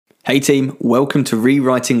Hey team, welcome to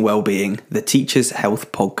Rewriting Wellbeing, the Teacher's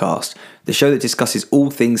Health Podcast, the show that discusses all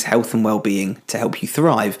things health and wellbeing to help you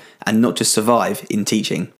thrive and not just survive in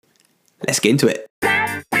teaching. Let's get into it.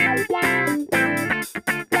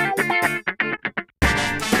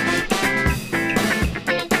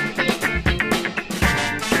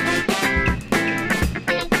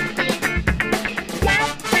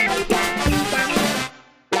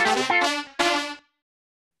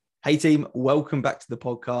 Hey team, welcome back to the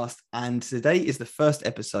podcast, and today is the first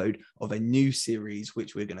episode of a new series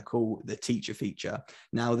which we're going to call the Teacher Feature.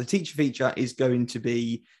 Now, the Teacher Feature is going to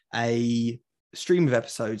be a stream of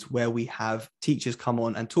episodes where we have teachers come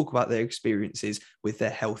on and talk about their experiences with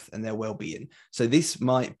their health and their well-being. So this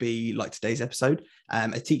might be like today's episode,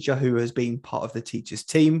 a teacher who has been part of the teachers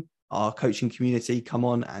team, our coaching community, come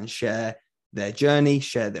on and share their journey,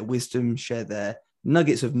 share their wisdom, share their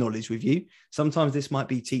nuggets of knowledge with you. Sometimes this might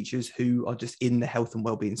be teachers who are just in the health and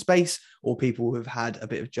wellbeing space, or people who have had a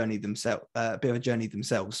bit of a journey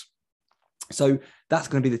themselves. So that's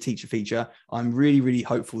going to be the Teacher Feature. I'm really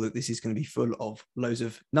hopeful that this is going to be full of loads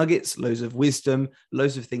of nuggets, loads of wisdom,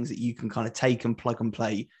 loads of things that you can kind of take and plug and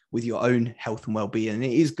play with your own health and wellbeing. And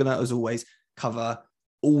it is going to, as always, cover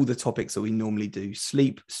all the topics that we normally do: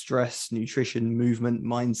 sleep, stress, nutrition, movement,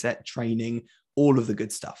 mindset, training, all of the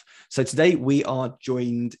good stuff. So today we are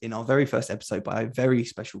joined in our very first episode by a very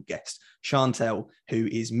special guest, Chantel, who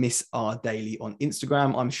is Miss R Daily on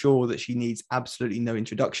Instagram. I'm sure that she needs absolutely no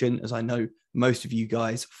introduction, as I know most of you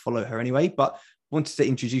guys follow her anyway, but wanted to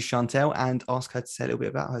introduce Chantel and ask her to say a little bit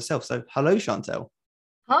about herself. So hello, Chantel.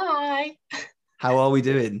 Hi. How are we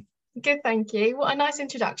doing? Good, thank you. What a nice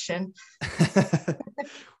introduction.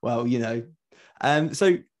 Well,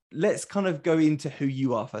 so let's kind of go into who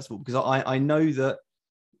you are first of all, because I know that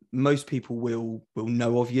most people will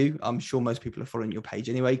know of you. I'm sure most people are following your page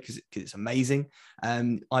anyway, because it's amazing.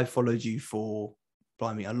 I followed you for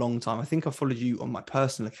a long time. I think I followed you on my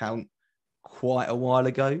personal account quite a while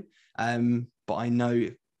ago, but I know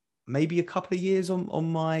maybe a couple of years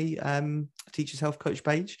on my Teacher's Health Coach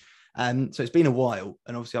page. So it's been a while,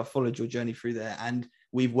 and obviously I've followed your journey through there, and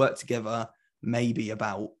we've worked together maybe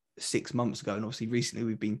about 6 months ago, and obviously recently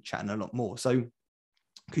we've been chatting a lot more. So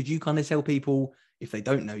could you kind of tell people, if they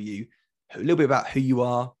don't know you, a little bit about who you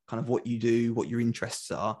are, kind of what you do, what your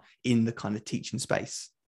interests are in the kind of teaching space?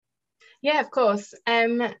 Yeah, of course.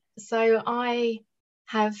 So I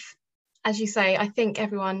have, as you say, I think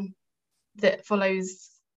everyone that follows,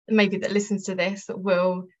 maybe that listens to this,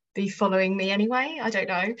 will be following me anyway. I don't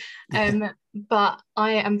know. But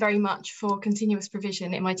I am very much for continuous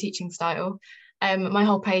provision in my teaching style. My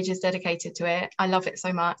whole page is dedicated to it. I love it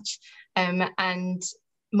so much. And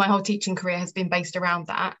my whole teaching career has been based around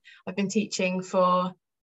that. I've been teaching for,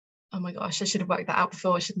 oh my gosh, I should have worked that out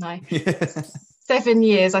before, shouldn't I? 7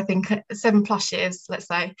 years, I think, 7+ years, let's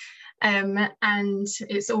say. And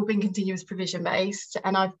it's all been continuous provision based.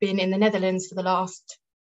 And I've been in the Netherlands for the last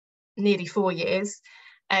nearly 4 years,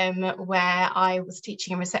 where I was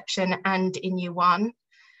teaching in reception and in year one.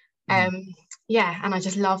 And I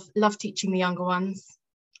just love teaching the younger ones,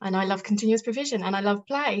 and I love continuous provision, and I love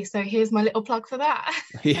play. So here's my little plug for that.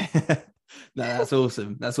 Yeah, no, that's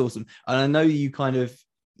awesome. And I know you kind of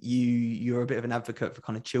you're a bit of an advocate for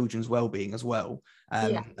kind of children's well-being as well.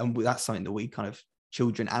 And that's something that we kind of,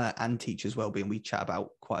 children and teachers' well-being, we chat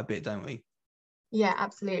about quite a bit, don't we? Yeah,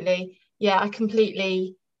 absolutely. Yeah,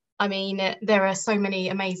 I mean, there are so many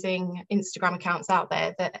amazing Instagram accounts out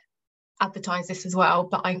there that advertise this as well,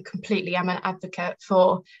 but I completely am an advocate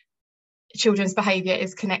for children's behaviour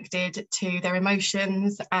is connected to their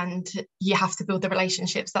emotions, and you have to build the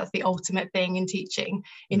relationships. That's the ultimate thing in teaching,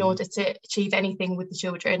 in order to achieve anything with the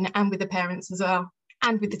children and with the parents as well,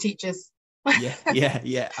 and with the teachers.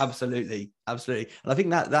 yeah, absolutely. And I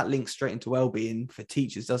think that links straight into well-being for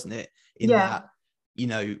teachers, doesn't it? That,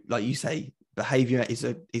 like you say, behaviour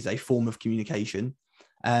is a form of communication.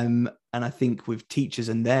 And I think with teachers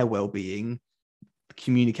and their well-being,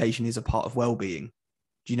 communication is a part of well-being.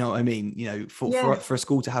 Do you know what I mean? For a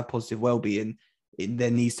school to have positive well-being,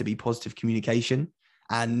 there needs to be positive communication.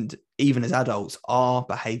 And even as adults, our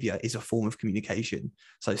behaviour is a form of communication.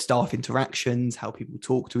 So staff interactions, how people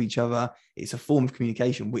talk to each other, it's a form of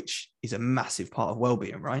communication, which is a massive part of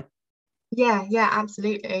well-being, right? Yeah,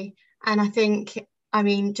 absolutely. And I think,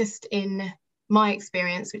 just in my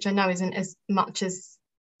experience, which I know isn't as much as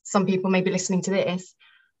some people may be listening to this,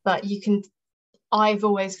 but I've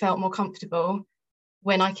always felt more comfortable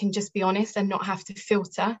when I can just be honest and not have to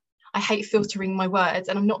filter. I hate filtering my words,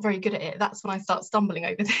 and I'm not very good at it. That's when I start stumbling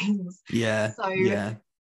over things. So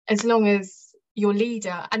as long as your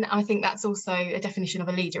leader, and I think that's also a definition of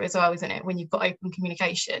a leader as well, isn't it, when you've got open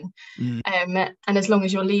communication. And as long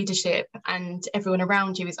as your leadership and everyone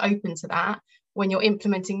around you is open to that, when you're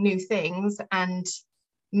implementing new things and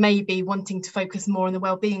maybe wanting to focus more on the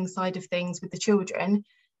well-being side of things with the children,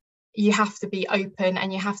 you have to be open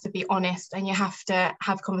and you have to be honest, and you have to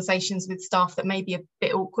have conversations with staff that may be a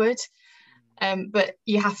bit awkward, but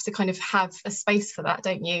you have to kind of have a space for that,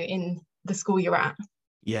 don't you, in the school you're at?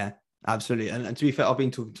 Yeah, absolutely. And to be fair, I've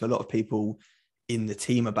been talking to a lot of people in the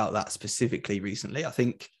team about that specifically recently. I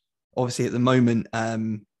think obviously at the moment,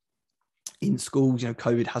 in schools,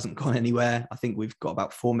 COVID hasn't gone anywhere. I think we've got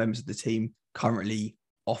about 4 members of the team currently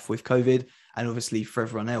off with COVID, and obviously for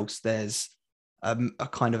everyone else there's a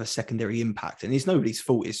kind of a secondary impact, and it's nobody's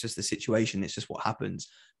fault, it's just the situation, it's just what happens.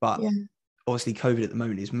 But obviously COVID at the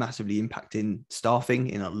moment is massively impacting staffing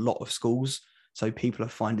in a lot of schools, so people are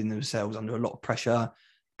finding themselves under a lot of pressure,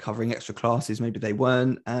 covering extra classes maybe they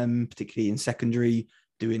weren't, particularly in secondary,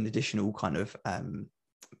 doing additional kind of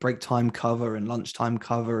break time cover and lunchtime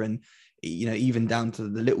cover, and even down to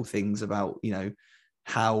the little things about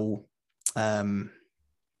how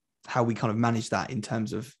we kind of manage that in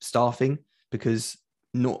terms of staffing, because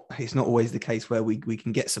it's not always the case where we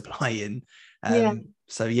can get supply in.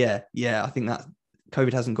 So I think that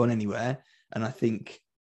COVID hasn't gone anywhere, and I think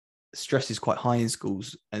stress is quite high in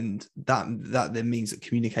schools, and that then means that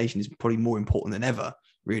communication is probably more important than ever,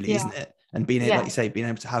 really, isn't it? And being able, like you say, being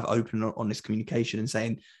able to have open and honest communication and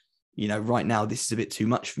saying, right now this is a bit too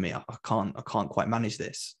much for me, I can't quite manage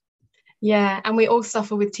this. Yeah, and we all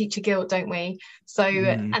suffer with teacher guilt, don't we? So,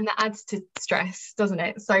 and that adds to stress, doesn't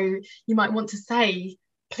it? So you might want to say,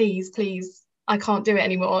 please, I can't do it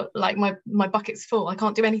anymore. Like my bucket's full. I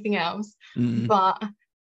can't do anything else. But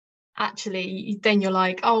actually, then you're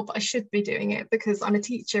like, oh, but I should be doing it because I'm a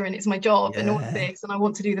teacher and it's my job and all of this, and I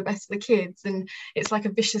want to do the best for the kids. And it's like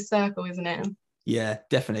a vicious circle, isn't it? Yeah,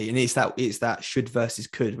 definitely. And it's that should versus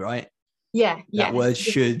could, right? That word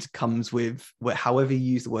should comes with however you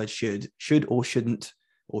use the word should or shouldn't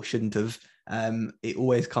have, it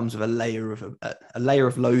always comes with a layer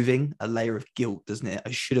of loathing, a layer of guilt, doesn't it?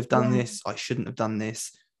 I should have done this, I shouldn't have done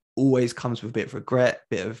this. Always comes with a bit of regret,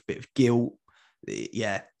 bit of guilt.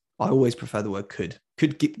 I always prefer the word could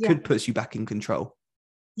puts you back in control.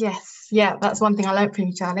 That's one thing I learned from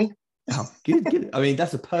you, Charlie. Oh, good. I mean,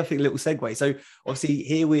 that's a perfect little segue. So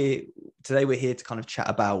obviously today we're here to kind of chat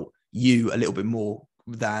about you a little bit more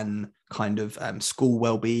than kind of school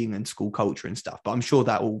well-being and school culture and stuff, but I'm sure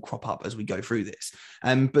that will crop up as we go through this.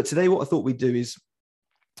 But today what I thought we'd do is,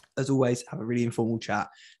 as always, have a really informal chat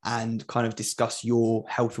and kind of discuss your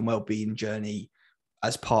health and well-being journey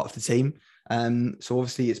as part of the team. So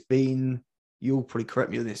obviously it's been, you'll probably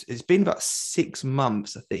correct me on this, it's been about 6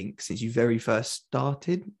 months, I think, since you very first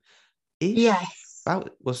started. Yes.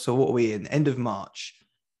 So what are we in? End of March.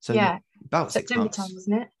 So about September 6 months. time,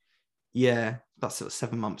 wasn't it? Yeah, about sort of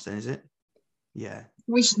 7 months then, is it? Yeah.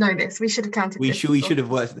 We should know this. We should have counted this. We should have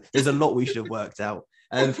worked. There's a lot we should have worked out.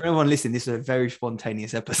 For everyone listening, this is a very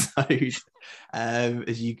spontaneous episode,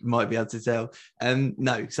 as you might be able to tell.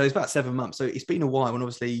 No, so it's about 7 months. So it's been a while, and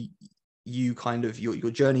obviously you kind of,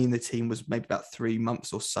 your journey in the team was maybe about 3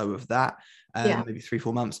 months or so of that, maybe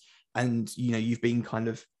 3-4 months. And, you've been kind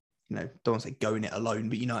of, don't want to say going it alone,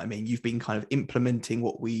 but you know what I mean? You've been kind of implementing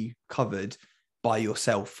what we covered by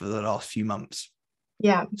yourself for the last few months.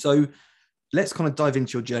 Yeah. So let's kind of dive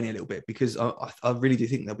into your journey a little bit, because I really do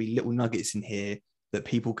think there'll be little nuggets in here that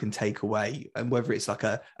people can take away, and whether it's like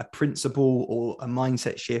a principle or a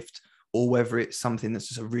mindset shift, or whether it's something that's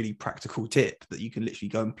just a really practical tip that you can literally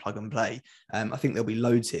go and plug and play. I think there'll be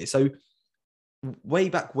loads here. So way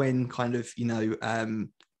back when, kind of,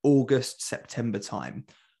 August, September time,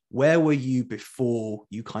 where were you before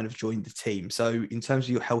you kind of joined the team? So in terms of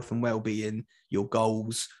your health and well-being, your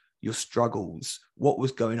goals, your struggles, what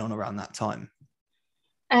was going on around that time?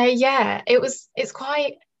 It's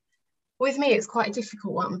quite a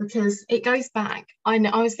difficult one, because it goes back. I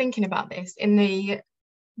was thinking about this in the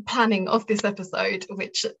planning of this episode,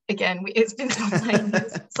 which again, it's been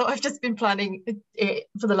spontaneous. So I've just been planning it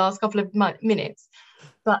for the last couple of minutes.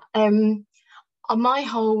 But my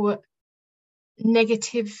whole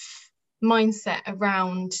negative mindset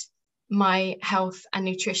around my health and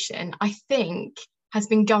nutrition, I think, has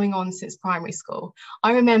been going on since primary school.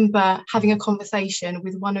 I remember having a conversation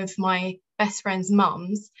with one of my best friend's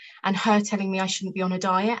mums, and her telling me I shouldn't be on a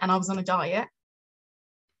diet, and I was on a diet.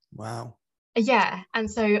 Wow. Yeah. And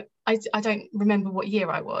so I don't remember what year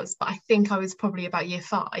I was, but I think I was probably about year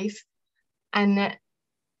 5. And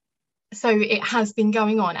so it has been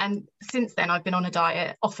going on, and since then I've been on a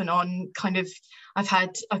diet off and on, kind of.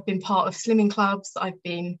 I've been part of slimming clubs, I've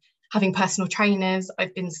been having personal trainers,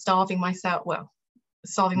 I've been starving myself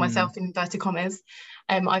in inverted commas.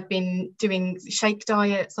 I've been doing shake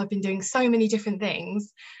diets, I've been doing so many different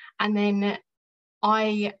things, and then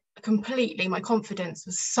my confidence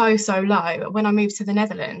was so low when I moved to the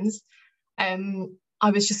Netherlands. I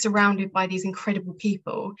was just surrounded by these incredible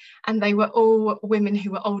people, and they were all women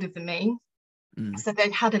who were older than me. So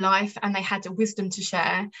they'd had a life and they had a wisdom to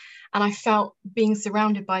share, and I felt being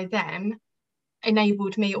surrounded by them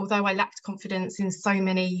enabled me, although I lacked confidence in so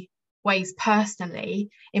many ways personally,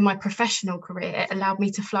 in my professional career, it allowed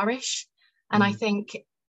me to flourish. And I think,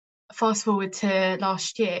 fast forward to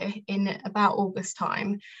last year in about August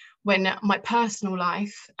time, when my personal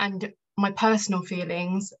life and my personal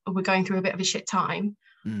feelings were going through a bit of a shit time,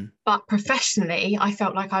 but professionally I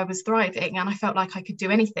felt like I was thriving and I felt like I could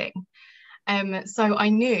do anything. So I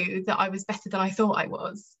knew that I was better than I thought I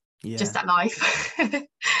was, just at life. And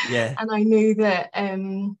I knew that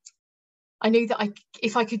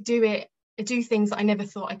if I could do things that I never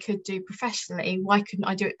thought I could do professionally, why couldn't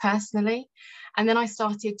I do it personally? And then I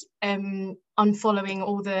started unfollowing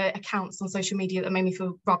all the accounts on social media that made me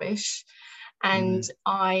feel rubbish, and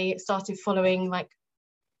I started following like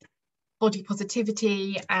body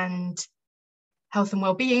positivity and health and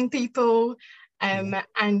well-being people,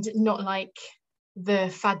 and not like the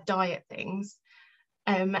fad diet things.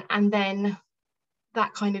 And then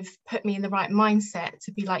that kind of put me in the right mindset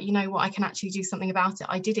to be like, you know what, I can actually do something about it.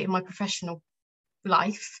 I did it in my professional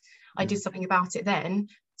life. I did something about it then.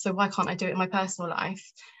 So why can't I do it in my personal life?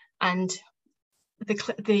 And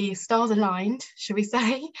the stars aligned, shall we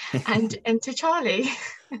say, and enter Charlie.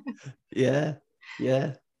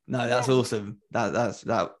 No, that's awesome.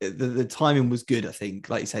 The timing was good, I think.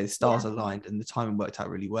 Like you say, the stars aligned and the timing worked out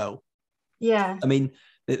really well. I mean,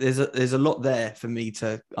 there's a lot there for me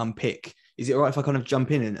to unpick. Is it all right if I kind of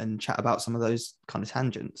jump in and chat about some of those kind of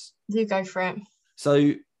tangents? You go for it.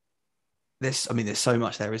 So there's so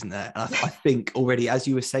much there, isn't there? And I think already, as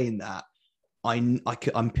you were saying that, I'm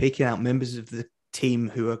picking out members of the team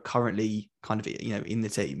who are currently kind of, you know, in the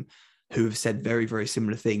team, who have said very, very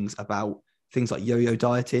similar things about things like yo-yo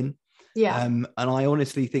dieting. And I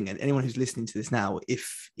honestly think, and anyone who's listening to this now,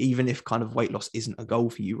 even if kind of weight loss isn't a goal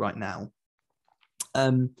for you right now,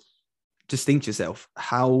 just think to yourself,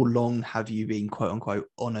 how long have you been quote unquote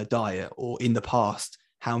on a diet? Or in the past,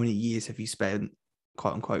 how many years have you spent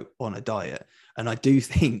quote unquote on a diet? And I do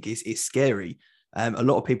think it's scary. A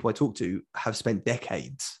lot of people I talk to have spent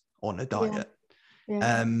decades on a diet.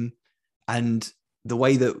 And the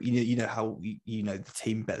way that you know how you know the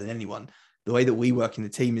team better than anyone, the way that we work in the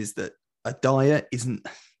team is that a diet isn't,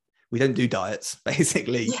 we don't do diets,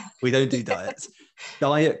 basically. We don't do diets.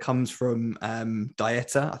 Diet comes from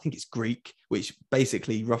dieta, I think it's Greek, which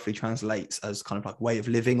basically roughly translates as kind of like way of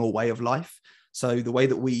living or way of life. So the way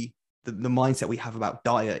that the mindset we have about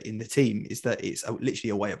diet in the team is that it's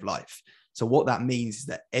literally a way of life. So what that means is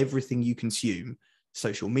that everything you consume,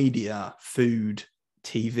 social media, food,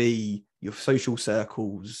 TV, your social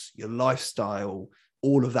circles, your lifestyle,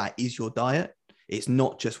 all of that is your diet. It's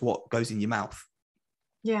not just what goes in your mouth.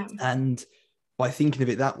 And by thinking of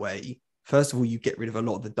it that way, first of all, you get rid of a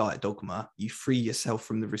lot of the diet dogma. You free yourself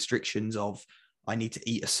from the restrictions of, I need to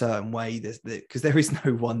eat a certain way. Because there is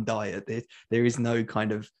no one diet. There is no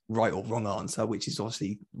kind of right or wrong answer, which is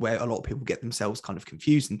obviously where a lot of people get themselves kind of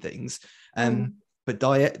confused in things. But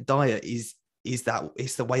diet is that,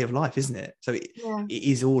 it's the way of life, isn't it? So it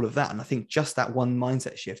is all of that. And I think just that one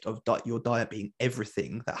mindset shift of your diet being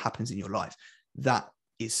everything that happens in your life, that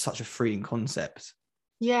is such a freeing concept.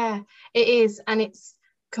 It is. And it's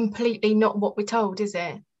completely not what we're told, is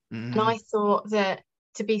it? And I thought that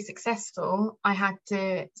to be successful, I had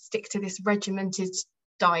to stick to this regimented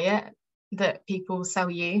diet that people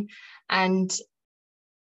sell you. And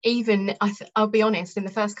even I'll be honest, in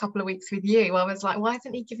the first couple of weeks with you, I was like, why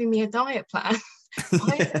isn't he giving me a diet plan?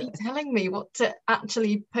 Why isn't he telling me what to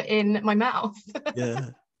actually put in my mouth?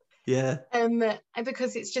 Because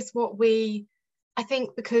it's just I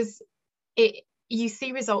think because you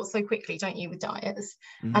see results so quickly, don't you, with diets?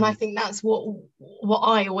 And I think that's what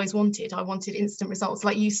I always wanted. I wanted instant results,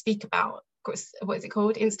 like you speak about. What is it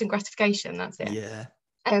called? Instant gratification. That's it.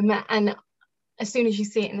 And as soon as you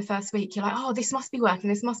see it in the first week, you're like, oh, this must be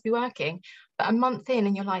working. But a month in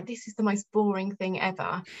and you're like, this is the most boring thing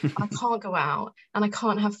ever. I can't go out and I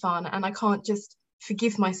can't have fun and I can't just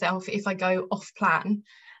forgive myself if I go off plan,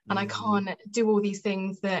 and I can't do all these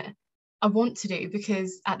things that I want to do,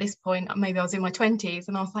 because at this point maybe I was in my 20s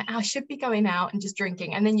and I was like, I should be going out and just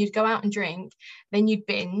drinking, and then you'd go out and drink, then you'd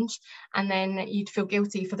binge, and then you'd feel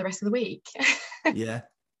guilty for the rest of the week. Yeah.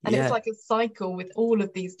 And it's Yeah. like a cycle with all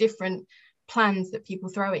of these different plans that people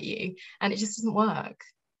throw at you, and it just doesn't work.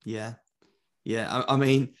 Yeah. Yeah. I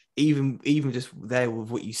mean, even just there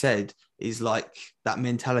with what you said is like that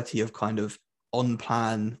mentality of kind of on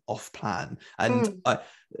plan, off plan. And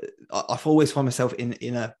I've always found myself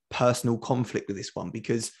in a personal conflict with this one,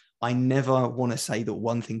 because I never want to say that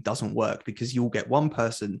one thing doesn't work, because you'll get one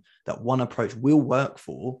person that one approach will work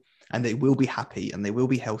for, and they will be happy and they will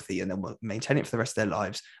be healthy and they'll maintain it for the rest of their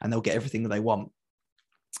lives and they'll get everything that they want.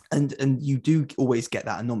 And you do always get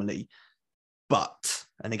that anomaly. But,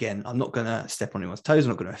 and again, I'm not going to step on anyone's toes,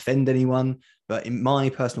 I'm not going to offend anyone, but in my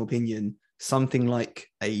personal opinion, something like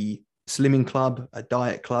a slimming club, a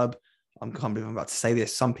diet club, I can't believe I'm about to say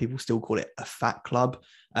this, some people still call it a fat club,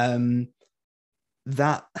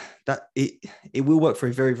 that it will work for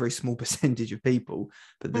a very, very small percentage of people.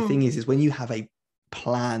 But the thing is when you have a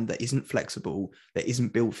plan that isn't flexible, that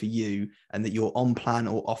isn't built for you, and that you're on plan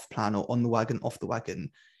or off plan, or on the wagon, off the wagon,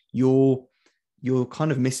 you're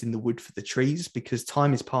kind of missing the wood for the trees, because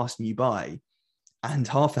time is passing you by, and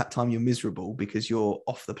half that time you're miserable because you're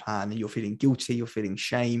off the plan and you're feeling guilty, you're feeling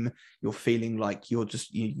shame, you're feeling like you're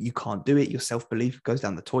just you can't do it, your self-belief goes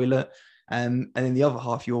down the toilet, and then the other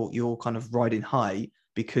half you're kind of riding high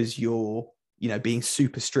because you're being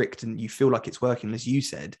super strict and you feel like it's working, as you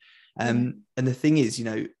said. And the thing is,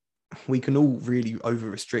 we can all really over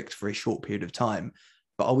restrict for a short period of time,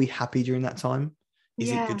 but are we happy during that time?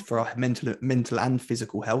 Is it good for our mental and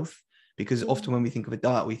physical health? Because often when we think of a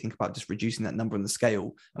diet, we think about just reducing that number on the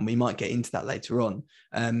scale, and we might get into that later on.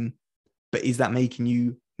 But is that making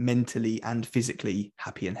you mentally and physically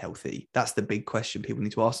happy and healthy? That's the big question people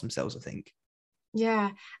need to ask themselves, I think.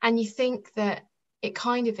 Yeah, and you think that it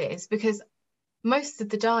kind of is, because most of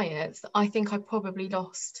the diets, I think I probably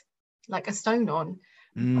lost like a stone on,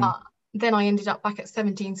 but then I ended up back at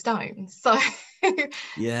 17 stone. So it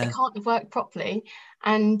can't have worked properly.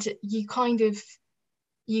 And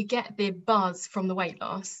you get the buzz from the weight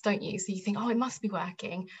loss, don't you? So you think, oh, it must be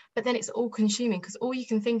working. But then it's all consuming, because all you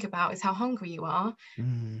can think about is how hungry you are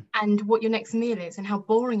and what your next meal is and how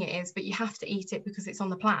boring it is, but you have to eat it because it's on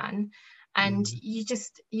the plan. And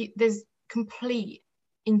there's complete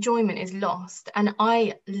enjoyment is lost. And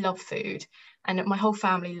I love food, and my whole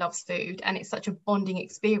family loves food, and it's such a bonding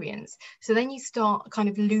experience. So then you start kind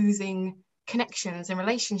of losing connections and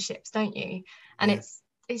relationships, don't you? And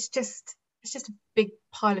it's just a big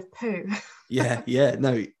pile of poo.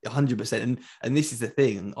 No, 100%. And this is the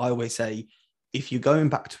thing, I always say, if you're going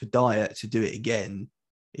back to a diet to do it again,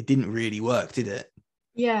 it didn't really work, did it?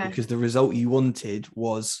 Yeah. Because the result you wanted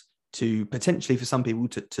was to potentially, for some people,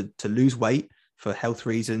 to lose weight for health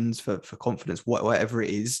reasons, for confidence, whatever it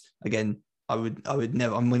is. Again, I would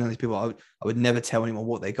never, I'm one of these people, I would never tell anyone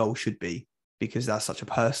what their goal should be, because that's such a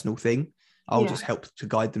personal thing. I'll just help to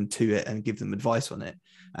guide them to it and give them advice on it.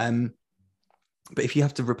 But if you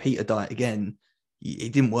have to repeat a diet again,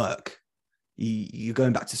 it didn't work. You're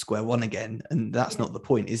going back to square one again, and that's not the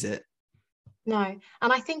point, is it? No.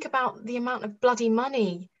 And I think about the amount of bloody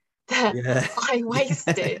money that I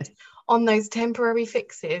wasted on those temporary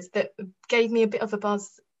fixes that gave me a bit of a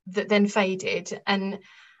buzz that then faded, and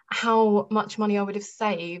how much money I would have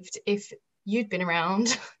saved if you'd been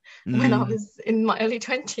around when I was in my early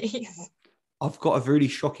 20s. I've got a really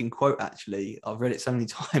shocking quote, actually. I've read it so many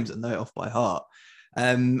times I know it off by heart.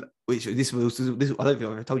 Which this I don't think I've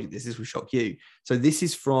ever told you this. This will shock you. So this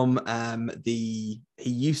is from he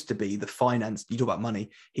used to be the finance. You talk about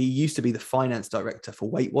money. He used to be the finance director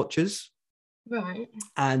for Weight Watchers, right?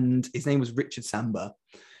 And his name was Richard Samba,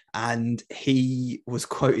 and he was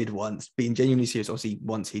quoted once being genuinely serious. Obviously,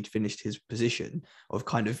 once he'd finished his position of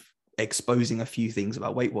kind of exposing a few things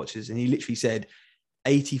about Weight Watchers, and he literally said,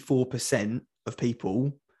 84% of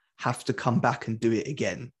people have to come back and do it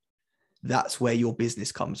again. That's where your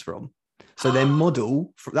business comes from. So their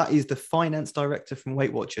model, that is the finance director from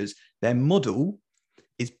Weight Watchers, their model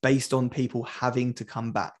is based on people having to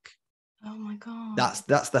come back. Oh my God.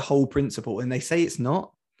 That's the whole principle. And they say it's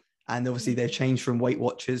not. And obviously they've changed from Weight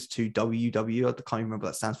Watchers to WW. I can't remember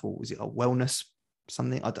what that stands for. Was it a wellness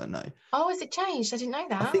something? I don't know. Oh, has it changed? I didn't know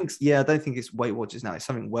that. I don't think it's Weight Watchers now. It's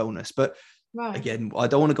something wellness. But again, I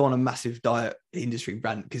don't want to go on a massive diet industry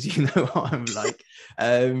rant, because you know what I'm like,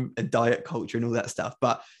 and diet culture and all that stuff.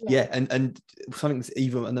 But and something that's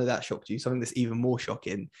even, I know that shocked you, something that's even more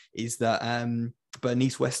shocking is that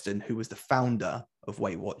Bernice Weston, who was the founder of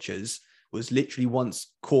Weight Watchers, was literally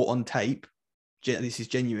once caught on tape, this is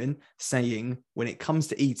genuine, saying when it comes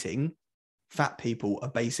to eating, fat people are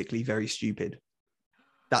basically very stupid.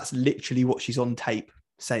 That's literally what she's on tape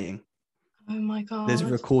saying. Oh my God. There's a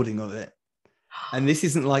recording of it. And this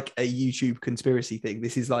isn't like a YouTube conspiracy thing.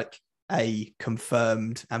 This is like a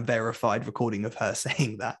confirmed and verified recording of her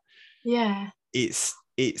saying that. Yeah. It's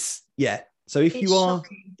yeah. So if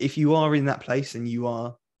you are in that place and you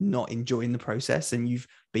are not enjoying the process and you've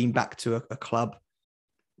been back to a club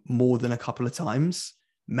more than a couple of times,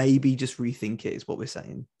 maybe just rethink it is what we're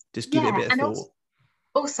saying. Just give it a bit of thought.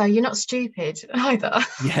 Also, you're not stupid either.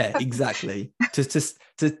 Yeah, exactly.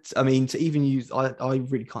 I mean, to even use, I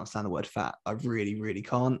really can't stand the word fat. I really, really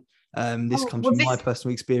can't. This comes from my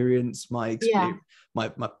personal experience, my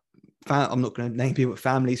I'm not going to name people,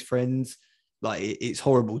 families, friends. Like it's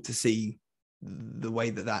horrible to see the way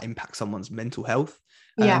that impacts someone's mental health.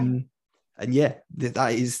 Yeah. And yeah,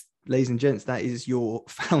 that is, ladies and gents, that is your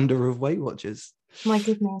founder of Weight Watchers. My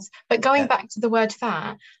goodness. But going back to the word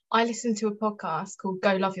fat, I listened to a podcast called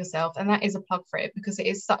Go Love Yourself, and that is a plug for it because it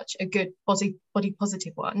is such a good body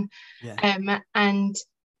positive one. Yeah. And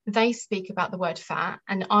they speak about the word fat,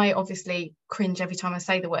 and I obviously cringe every time I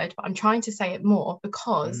say the word, but I'm trying to say it more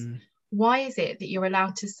because why is it that you're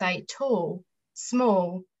allowed to say tall,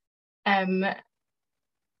 small,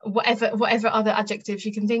 whatever other adjectives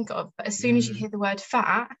you can think of, but as soon as you hear the word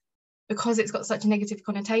fat, because it's got such negative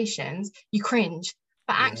connotations, you cringe.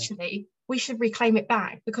 But actually, we should reclaim it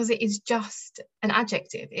back because it is just an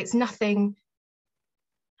adjective. It's nothing.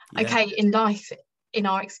 Okay, in life, in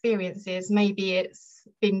our experiences, maybe it's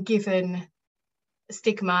been given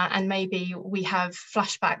stigma and maybe we have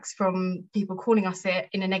flashbacks from people calling us it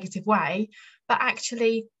in a negative way. But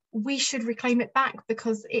actually, we should reclaim it back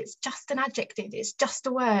because it's just an adjective. It's just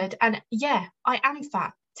a word. And yeah, I am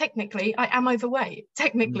fat. Technically, I am overweight.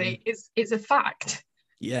 Technically, it's a fact.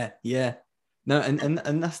 Yeah. No,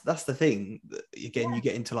 and that's the thing. Again, you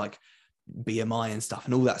get into like BMI and stuff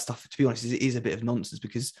and all that stuff. To be honest, it is a bit of nonsense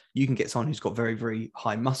because you can get someone who's got very, very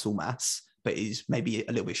high muscle mass, but is maybe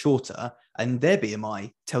a little bit shorter, and their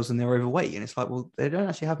BMI tells them they're overweight. And it's like, well, they don't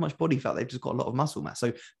actually have much body fat. They've just got a lot of muscle mass.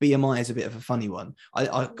 So BMI is a bit of a funny one.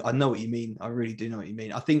 I know what you mean. I really do know what you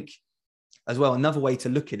mean. I think as well, another way to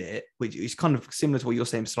look at it, which is kind of similar to what you're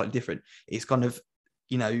saying, slightly different, is kind of,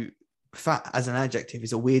 fat as an adjective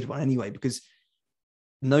is a weird one anyway, because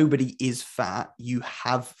nobody is fat. You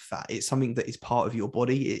have fat. It's something that is part of your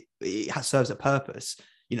body. It serves a purpose.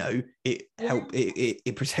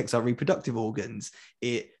 It protects our reproductive organs.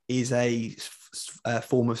 It is a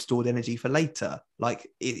form of stored energy for later. Like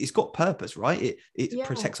it's got purpose, right? It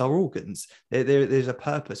protects our organs. There's a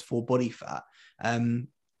purpose for body fat.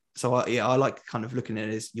 So I like kind of looking at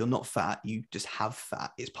it as you're not fat, you just have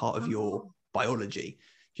fat. It's part of your biology.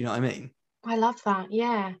 Do you know what I mean? I love that.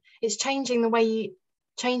 Yeah. It's changing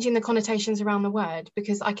the connotations around the word,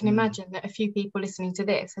 because I can imagine that a few people listening to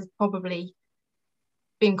this has probably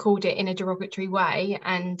been called it in a derogatory way,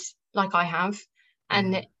 and like I have,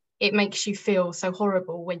 and it makes you feel so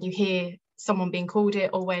horrible when you hear someone being called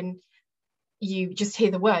it, or when you just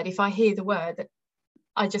hear the word. If I hear the word,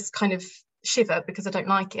 I just kind of shiver because I don't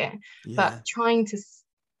like it. But trying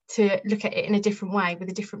to look at it in a different way with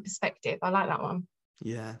a different perspective, I like that one.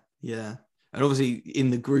 And obviously in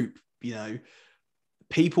the group,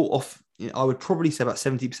 people I would probably say about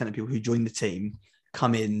 70% of people who join the team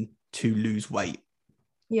come in to lose weight,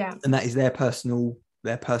 and that is their personal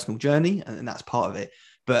journey, and that's part of it.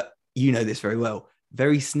 But this very well,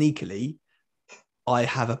 very sneakily, I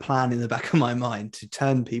have a plan in the back of my mind to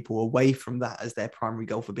turn people away from that as their primary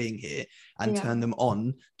goal for being here, and turn them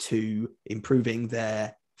on to improving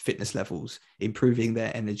their fitness levels, improving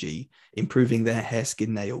their energy, improving their hair,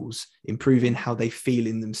 skin, nails, improving how they feel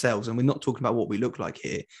in themselves. And we're not talking about what we look like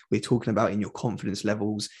here. We're talking about in your confidence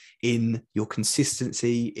levels, in your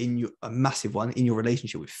consistency, a massive one, in your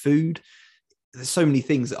relationship with food. There's so many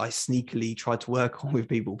things that I sneakily try to work on with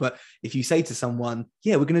people. But if you say to someone,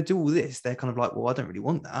 we're going to do all this, they're kind of like, well, I don't really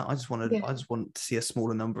want that. I just want to see a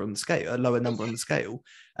smaller number on the scale, a lower number on the scale.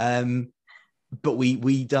 But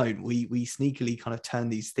we don't. We sneakily kind of turn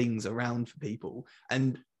these things around for people.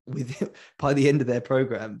 And by the end of their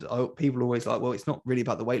program, people are always like, well, it's not really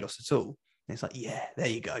about the weight loss at all. And it's like, there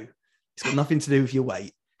you go. It's got nothing to do with your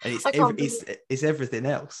weight. And it's everything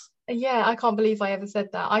else. Yeah, I can't believe I ever said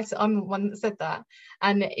that. I'm the one that said that.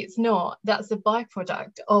 And it's not. That's a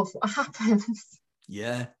byproduct of what happens.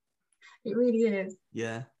 Yeah. It really is.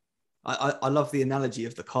 Yeah. I love the analogy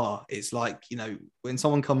of the car. It's like, when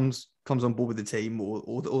someone comes on board with the team,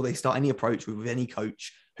 or they start any approach with any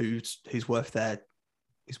coach who's worth their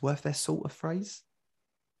salt, a phrase?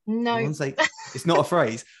 No. It's not a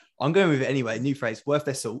phrase. I'm going with it anyway. New phrase, worth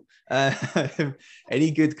their salt.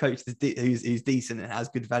 Any good coach who's decent and has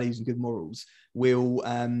good values and good morals will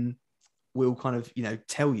kind of, you know,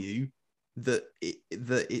 tell you that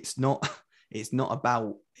it's not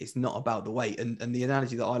about the weight. And the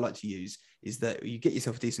analogy that I like to use is that you get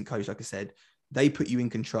yourself a decent coach, like I said, they put you in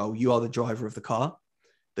control. You are the driver of the car.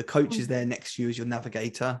 The coach is there next to you as your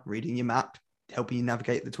navigator, reading your map, helping you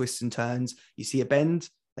navigate the twists and turns. You see a bend,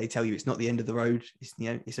 they tell you it's not the end of the road. It's,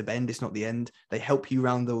 you know, it's a bend, it's not the end. They help you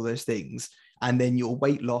around all those things. And then your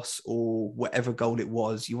weight loss or whatever goal it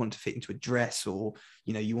was, you want to fit into a dress, or,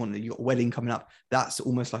 you know, you want your wedding coming up. That's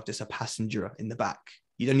almost like just a passenger in the back.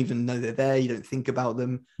 You don't even know they're there. You don't think about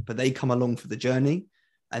them, but they come along for the journey.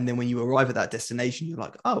 And then when you arrive at that destination, you're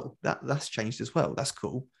like, oh, that's changed as well. That's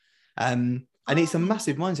cool. And it's a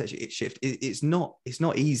massive mindset shift. It's not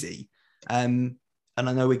easy. And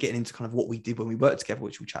I know we're getting into kind of what we did when we worked together,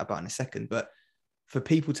 which we'll chat about in a second, but for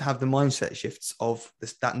people to have the mindset shifts of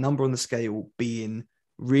that number on the scale being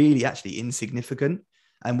really actually insignificant.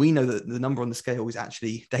 And we know that the number on the scale is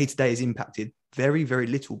actually day to day is impacted very, very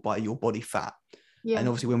little by your body fat. Yeah. And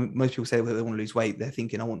obviously when most people say that they want to lose weight, they're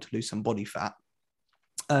thinking, I want to lose some body fat.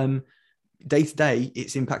 Day to day,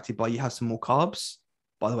 it's impacted by, you have some more carbs.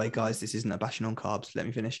 By the way, guys, this isn't a bashing on carbs. Let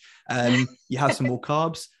me finish. You have some more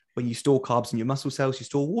carbs. When you store carbs in your muscle cells, you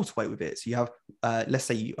store water weight with it. So you have, let's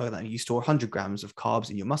say you store 100 grams of carbs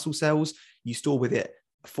in your muscle cells, you store with it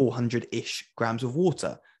 400-ish grams of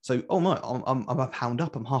water. So, oh no, I'm a pound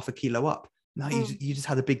up, I'm half a kilo up. No, you just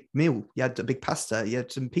had a big meal. You had a big pasta, you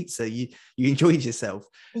had some pizza, you enjoyed yourself.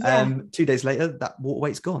 Yeah. 2 days later, that water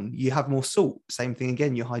weight's gone. You have more salt, same thing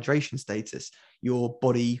again, your hydration status, your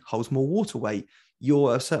body holds more water weight.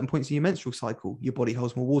 You're at certain points in your menstrual cycle, your body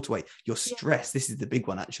holds more water weight. Your stress, this is the big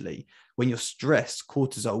one actually. When you're stressed,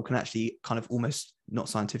 cortisol can actually kind of, almost not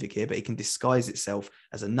scientific here, but it can disguise itself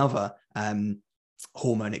as another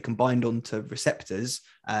hormone. It can bind onto receptors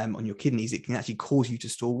on your kidneys. It can actually cause you to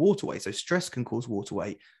store water weight. So stress can cause water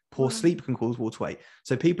weight. Poor sleep can cause water weight.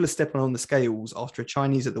 So people are stepping on the scales after a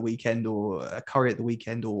Chinese at the weekend, or a curry at the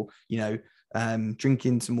weekend, or, you know,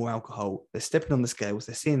 drinking some more alcohol. They're stepping on the scales,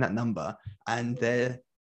 they're seeing that number, and they're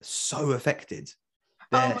so affected.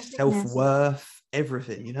 Their self-worth,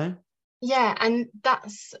 everything, you know? Yeah, and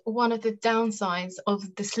that's one of the downsides of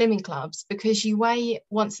the slimming clubs, because you weigh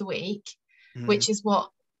once a week, which is what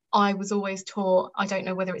I was always taught. I don't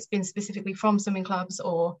know whether it's been specifically from swimming clubs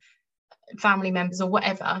or family members or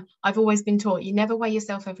whatever. I've always been taught you never weigh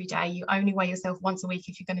yourself every day. You only weigh yourself once a week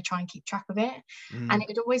if you're going to try and keep track of it. And it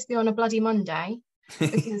would always be on a bloody Monday,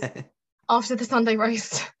 because after the Sunday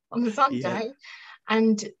roast on the Sunday.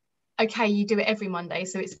 And okay, you do it every Monday,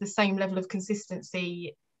 so it's the same level of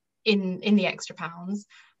consistency in the extra pounds,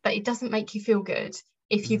 but it doesn't make you feel good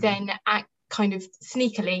if you then act kind of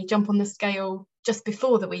sneakily jump on the scale just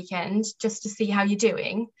before the weekend just to see how you're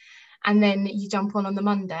doing, and then you jump on the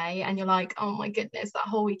Monday and you're like, oh my goodness, that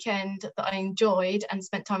whole weekend that I enjoyed and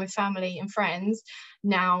spent time with family and friends,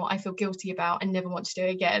 now I feel guilty about and never want to do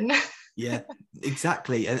it again. Yeah,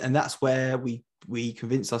 exactly. And that's where we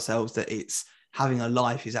convince ourselves that it's having a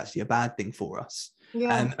life is actually a bad thing for us.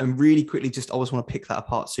 Yeah. And really quickly, just always want to pick that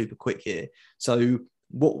apart super quick here. So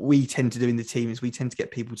what we tend to do in the team is we tend to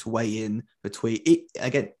get people to weigh in between it.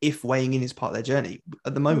 Again, if weighing in is part of their journey,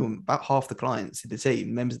 at the moment, about half the clients in the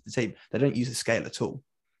team, members of the team, they don't use a scale at all.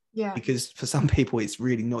 Yeah. Because for some people, it's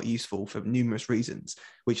really not useful for numerous reasons,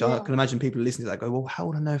 which I can imagine people listening to that go, well, how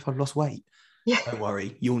would I know if I've lost weight? Yeah. Don't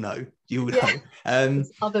worry, you'll know.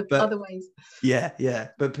 Other ways. Yeah.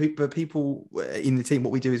 But people in the team,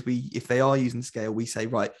 what we do is if they are using the scale, we say,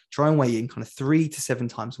 right, try and weigh in kind of 3 to 7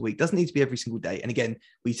 times a week. Doesn't need to be every single day. And again,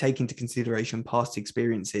 we take into consideration past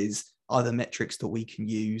experiences, other metrics that we can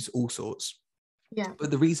use, all sorts. Yeah.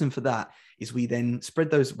 But the reason for that is we then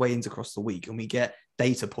spread those weigh-ins across the week and we get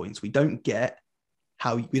data points. We don't get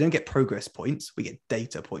progress points, we get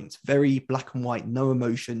data points, very black and white, no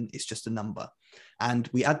emotion, it's just a number. And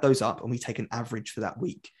we add those up and we take an average for that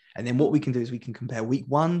week. And then what we can do is we can compare week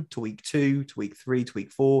 1 to week 2 to week 3 to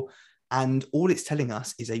week 4. And all it's telling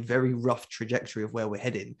us is a very rough trajectory of where we're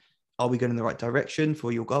heading. Are we going in the right direction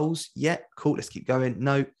for your goals? Yeah, cool, let's keep going.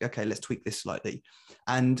 No, okay, let's tweak this slightly.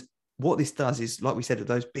 And what this does is, like we said,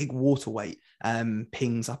 those big water weight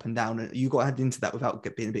pings up and down, and you got to add into that without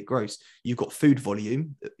being a bit gross. You've got food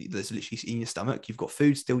volume that's literally in your stomach. You've got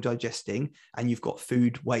food still digesting, and you've got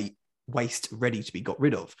food waste ready to be got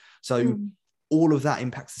rid of. So all of that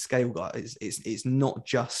impacts the scale, guys. It's not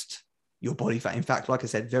just your body fat. In fact, like I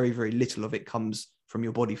said, very, very little of it comes from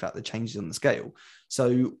your body fat that changes on the scale.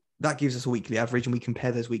 So that gives us a weekly average, and we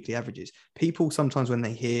compare those weekly averages. People sometimes when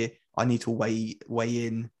they hear I need to weigh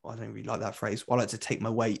in. I don't really like that phrase. I like to take my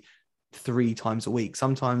weight 3 times a week.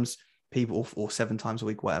 Sometimes people, or 7 times a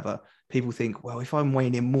week, whatever, people think, well, if I'm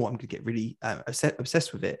weighing in more, I'm going to get really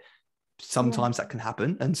obsessed with it. Sometimes that can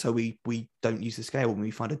happen. And so we don't use the scale when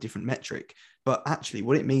we find a different metric. But actually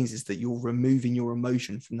what it means is that you're removing your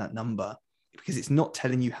emotion from that number, because it's not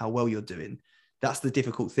telling you how well you're doing. That's the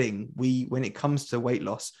difficult thing. When it comes to weight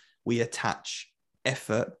loss, we attach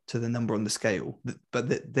effort to the number on the scale,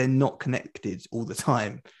 but they're not connected all the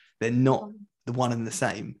time. They're not the one and the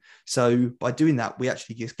same. So by doing that, we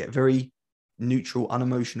actually just get very neutral,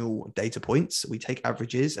 unemotional data points. We take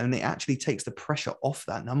averages, and it actually takes the pressure off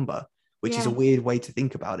that number, which is a weird way to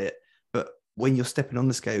think about it. But when you're stepping on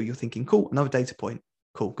the scale, you're thinking, cool, another data point.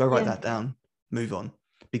 Cool, go write that down, move on.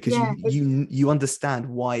 Because you understand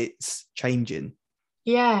why it's changing.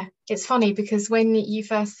 Yeah, it's funny because when you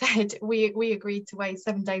first said we agreed to weigh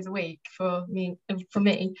 7 days a week for me,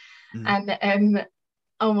 and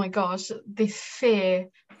oh my gosh, this fear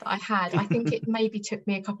that I had, I think it maybe took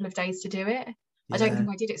me a couple of days to do it. I don't think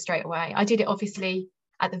I did it straight away. I did it obviously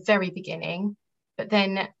at the very beginning, but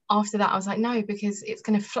then after that I was like, no, because it's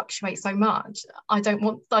going to fluctuate so much. I don't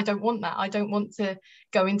want that. I don't want to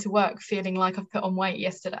go into work feeling like I've put on weight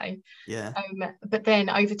yesterday. But then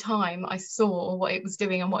over time I saw what it was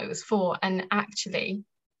doing and what it was for, and actually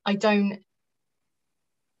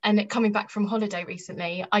coming back from holiday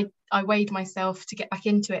recently, I weighed myself to get back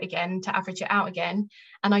into it again, to average it out again,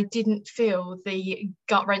 and I didn't feel the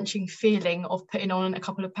gut-wrenching feeling of putting on a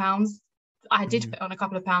couple of pounds. I did put on a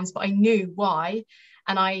couple of pounds, but I knew why,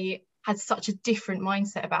 and I had such a different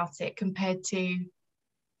mindset about it compared to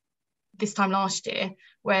this time last year,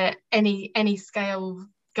 where any scale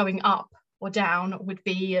going up or down would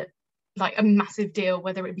be like a massive deal,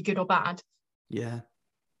 whether it be good or bad. Yeah,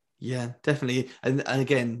 definitely. And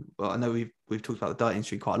again, well, I know we've talked about the diet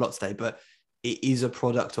industry quite a lot today, but it is a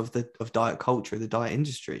product of diet culture, the diet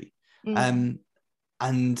industry. And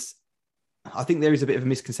I think there is a bit of a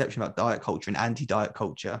misconception about diet culture and anti-diet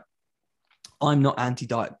culture. I'm not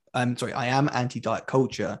anti-diet. I am anti-diet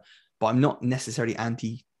culture, but I'm not necessarily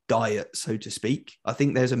anti-diet, so to speak. I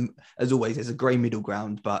think there's a grey middle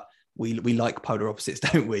ground, but we like polar opposites,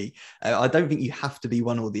 don't we? I don't think you have to be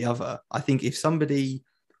one or the other. I think if somebody's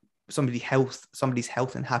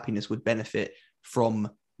health and happiness would benefit from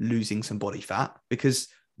losing some body fat, because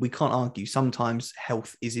we can't argue sometimes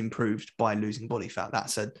health is improved by losing body fat.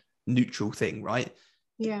 That's a neutral thing, right?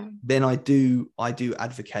 Then I do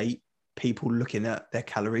advocate people looking at their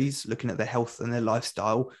calories, looking at their health and their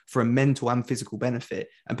lifestyle for a mental and physical benefit,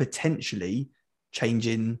 and potentially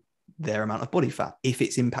changing their amount of body fat if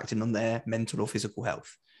it's impacting on their mental or physical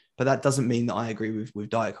health. But that doesn't mean that I agree with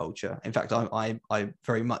diet culture. In fact, I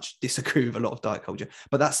very much disagree with a lot of diet culture.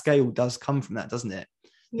 But that scale does come from that, doesn't it?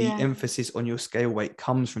 The emphasis on your scale weight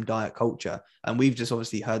comes from diet culture. And we've just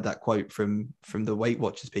obviously heard that quote from the Weight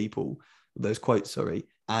Watchers people, those quotes, sorry.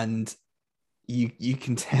 And you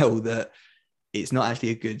can tell that it's not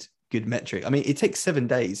actually a good metric. I mean, it takes 7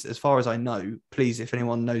 days, as far as I know. Please, if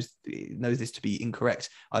anyone knows this to be incorrect,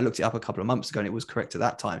 I looked it up a couple of months ago and it was correct at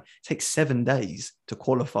that time. It takes 7 days to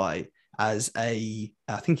qualify as I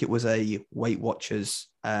think it was a Weight Watchers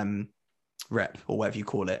rep, or whatever you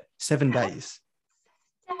call it. 7 days.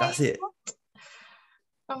 That's it.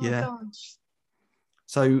 Oh my gosh.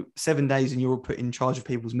 So 7 days and you're put in charge of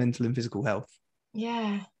people's mental and physical health.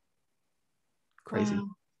 Yeah. Crazy. Wow.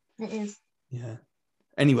 It is. Yeah.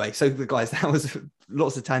 Anyway, so guys, that was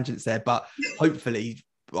lots of tangents there, but hopefully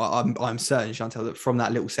I'm certain, Chantel, that from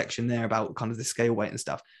that little section there about kind of the scale weight and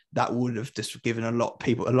stuff, that would have just given a lot of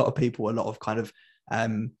people a lot of kind of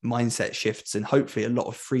mindset shifts, and hopefully a lot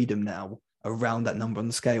of freedom now around that number on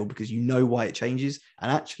the scale, because you know why it changes,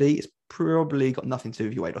 and actually it's probably got nothing to do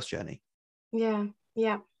with your weight loss journey. Yeah.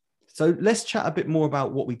 So let's chat a bit more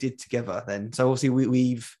about what we did together then. So obviously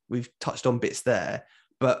we've touched on bits there,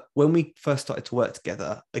 but when we first started to work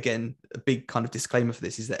together, again, a big kind of disclaimer for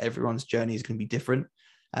this is that everyone's journey is going to be different.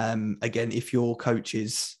 Again, if your coach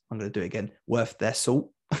is, I'm going to do it again, worth their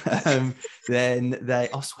salt, then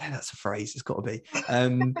I swear that's a phrase, it's got to be.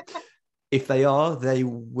 If they are,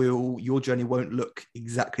 your journey won't look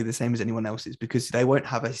exactly the same as anyone else's, because they won't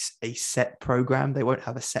have a set program. They won't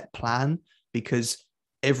have a set plan, because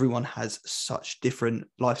everyone has such different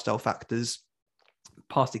lifestyle factors,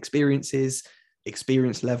 past experiences,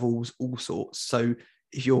 experience levels, all sorts. So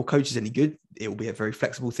if your coach is any good, it will be a very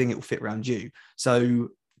flexible thing. It will fit around you. So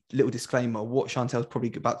little disclaimer, what Chantel's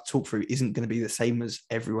probably about to talk through isn't going to be the same as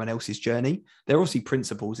everyone else's journey. There are obviously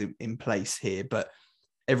principles in place here, but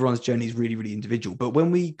everyone's journey is really, really individual. But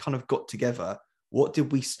when we kind of got together, what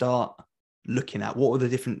did we start looking at? What were the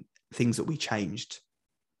different things that we changed?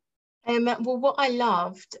 Well, what I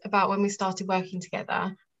loved about when we started working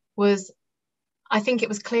together was, I think it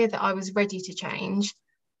was clear that I was ready to change,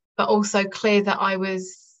 but also clear that I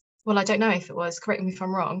was, well, I don't know if it was, correct me if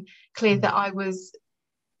I'm wrong, clear that I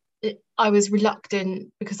was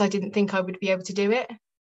reluctant because I didn't think I would be able to do it,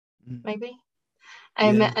 maybe.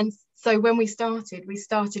 Yeah. And so when we started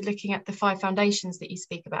looking at the 5 foundations that you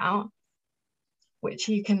speak about, which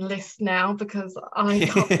you can list now because I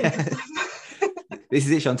can't think of them. This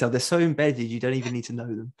is it, Chantal. They're so embedded, you don't even need to know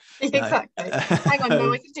them. Exactly. Hang on,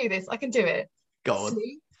 no, I can do this. I can do it. Go on.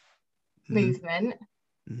 Sleep, Mm-hmm. movement,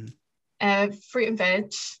 fruit and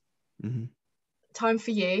veg, time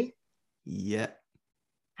for you. Yeah.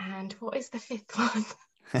 And what is the 5th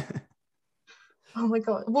one? Oh my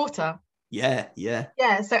God, water. Yeah.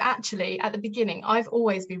 So actually, at the beginning, I've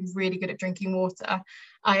always been really good at drinking water.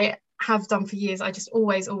 I have done for years. I just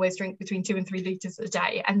always drink between 2 and 3 liters a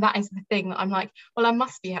day. And that is the thing that I'm like, well, I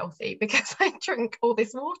must be healthy because I drink all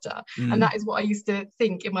this water. And that is what I used to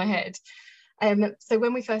think in my head. So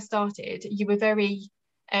when we first started, you were very,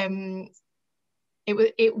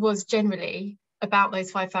 it was generally about those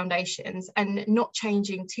 5 foundations and not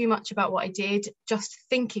changing too much about what I did, just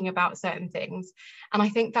thinking about certain things. And I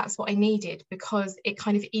think that's what I needed, because it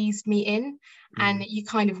kind of eased me in and you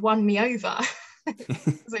kind of won me over,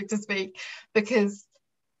 so to speak, because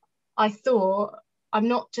I thought, I'm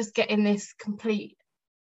not just getting this complete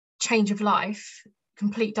change of life,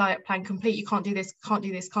 complete diet plan, complete, you can't do this, can't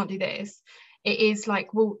do this, can't do this. It is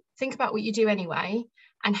like, well, think about what you do anyway,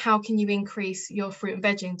 and how can you increase your fruit and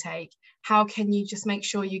veg intake? How can you just make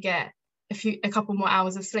sure you get a couple more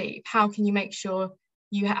hours of sleep? How can you make sure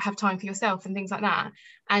you have time for yourself and things like that?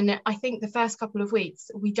 And I think the first couple of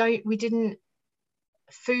weeks, we didn't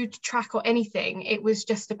food track or anything. It was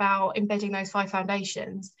just about embedding those 5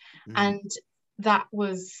 foundations. And that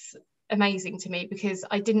was amazing to me, because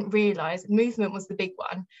I didn't realize movement was the big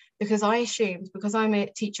one, because I assumed, because I'm a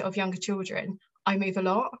teacher of younger children, I move a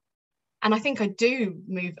lot. And I think I do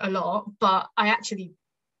move a lot, but I actually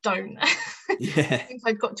don't. Yeah. I think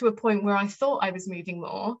I'd got to a point where I thought I was moving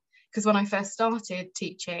more, because when I first started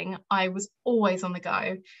teaching, I was always on the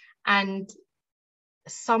go. And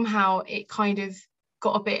somehow it kind of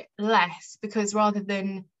got a bit less, because rather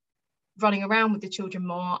than running around with the children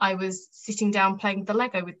more, I was sitting down playing the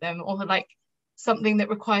Lego with them, or like something that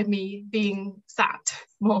required me being sat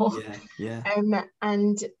more.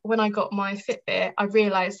 And when I got my Fitbit, I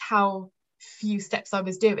realized how few steps I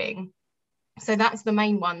was doing. So that's the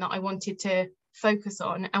main one that I wanted to focus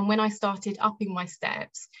on. And when I started upping my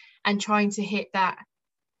steps and trying to hit that,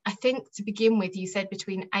 I think to begin with, you said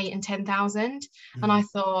between 8 and 10,000. And I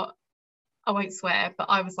thought, I won't swear, but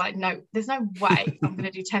I was like, no, there's no way I'm going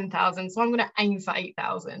to do 10,000. So I'm going to aim for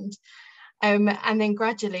 8,000. And then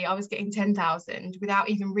gradually I was getting 10,000 without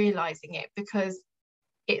even realizing it, because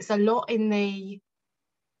it's a lot in the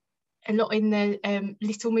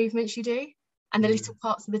little movements you do and the little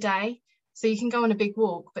parts of the day. So you can go on a big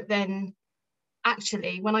walk, but then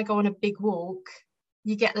actually when I go on a big walk,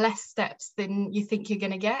 you get less steps than you think you're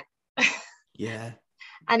going to get.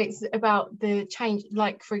 And it's about the change.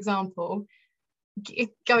 Like, for example,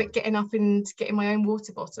 getting up and getting my own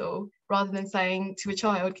water bottle rather than saying to a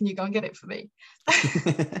child, can you go and get it for me?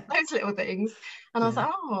 Those little things. And I was like,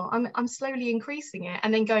 oh, I'm slowly increasing it.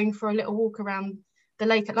 And then going for a little walk around the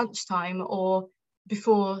lake at lunchtime or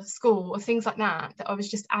before school or things like that I was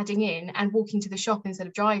just adding in, and walking to the shop instead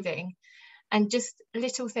of driving, and just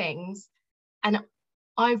little things. And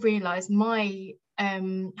I realized my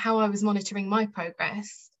how I was monitoring my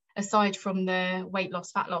progress, aside from the weight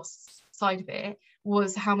loss, fat loss side of it,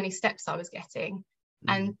 was how many steps I was getting.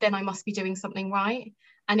 And then I must be doing something right.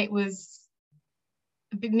 And it was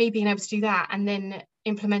me being able to do that, and then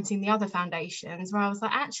implementing the other foundations, where I was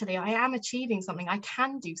like, actually, I am achieving something, I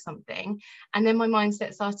can do something. And then my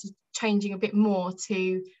mindset started changing a bit more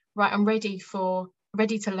to, right, I'm ready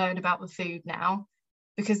to learn about the food now,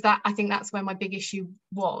 because that, I think that's where my big issue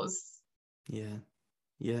was.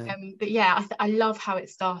 But yeah, I love how it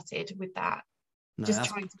started with that. Just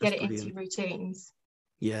trying to get it into your routines.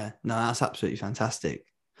 No, that's absolutely fantastic.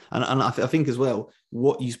 And I think as well,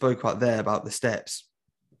 what you spoke about there about the steps,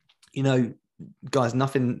 you know, guys,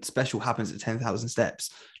 nothing special happens at 10,000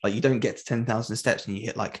 steps. Like, you don't get to 10,000 steps and you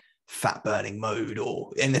hit like fat burning mode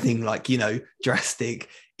or anything like, you know, drastic.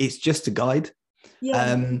 It's just a guide.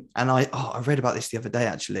 And I read about this the other day,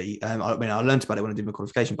 actually. I learned about it when I did my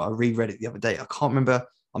qualification, but I reread it the other day. I can't remember.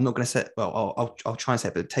 I'm not going to say, well, I'll try and say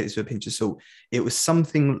it, but take this with a pinch of salt. It was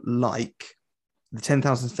something like the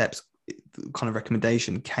 10,000 steps kind of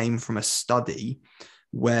recommendation came from a study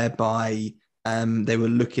whereby they were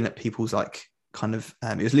looking at people's like kind of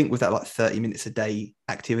it was linked with that like 30 minutes a day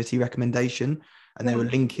activity recommendation, and they were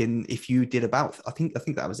linking if you did about I think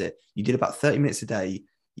that was it. You did about 30 minutes a day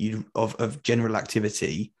of general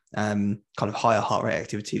activity, kind of higher heart rate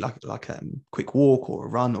activity like a quick walk or a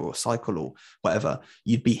run or a cycle or whatever,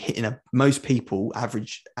 you'd be hitting most people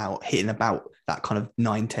average out hitting about that kind of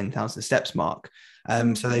 9,000-10,000 steps mark.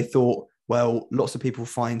 So they thought, well, lots of people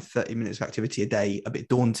find 30 minutes of activity a day a bit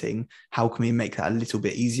daunting. How can we make that a little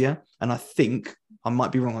bit easier? And I think I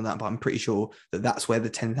might be wrong on that, but I'm pretty sure that that's where the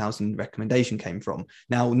 10,000 recommendation came from.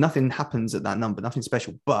 Now, nothing happens at that number, nothing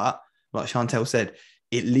special, but like Chantel said,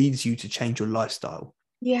 it leads you to change your lifestyle.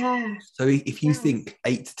 Yeah. So if you think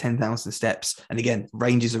 8 to 10,000 steps, and again,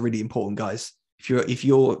 ranges are really important, guys. If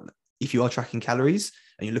you are tracking calories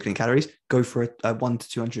and you're looking at calories, go for a 1 to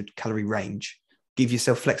 200 calorie range. Give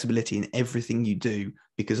yourself flexibility in everything you do,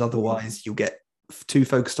 because otherwise you'll get too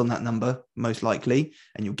focused on that number, most likely,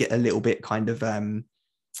 and you'll get a little bit kind of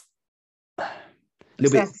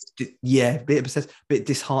bit obsessed, a bit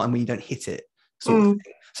disheartened when you don't hit it, sort of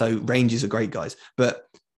thing. So ranges are great, guys. But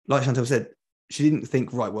like Chantel said, she didn't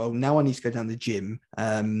think, right, well, now I need to go down the gym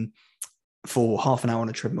for half an hour on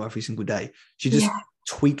a treadmill every single day. She just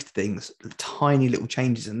tweaked things, tiny little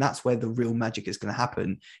changes, and that's where the real magic is going to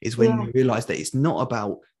happen, is when you realize that it's not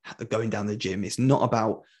about going down the gym, it's not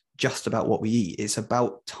about just about what we eat, it's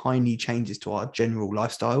about tiny changes to our general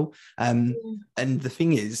lifestyle. And the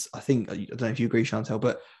thing is, I don't know if you agree, Chantel,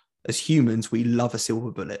 but as humans, we love a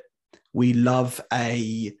silver bullet. We love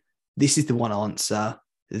this is the one answer,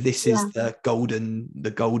 this is the golden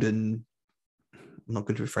I'm not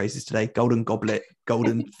good with phrases today, golden goblet,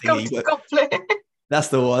 golden thingy. Goblet. That's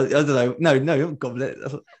the one. I don't know. No, not goblet.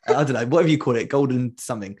 I don't know. Whatever you call it, golden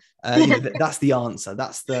something. That's the answer.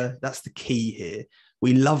 That's the key here.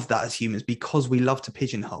 We love that as humans because we love to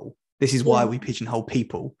pigeonhole. This is why we pigeonhole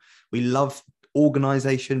people. We love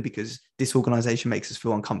organization because disorganization makes us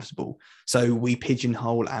feel uncomfortable. So we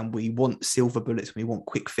pigeonhole and we want silver bullets. We want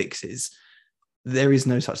quick fixes. There is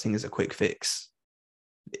no such thing as a quick fix.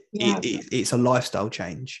 It's a lifestyle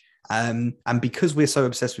change. And because we're so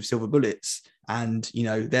obsessed with silver bullets, and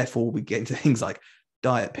therefore we get into things like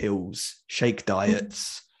diet pills, shake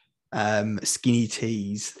diets, skinny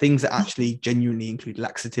teas, things that actually genuinely include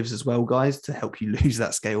laxatives as well, guys, to help you lose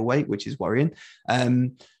that scale weight, which is worrying.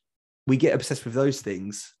 We get obsessed with those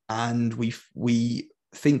things, and we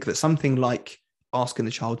think that something like asking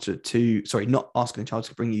the child not asking the child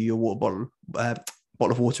to bring you your water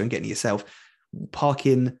bottle of water and getting it yourself,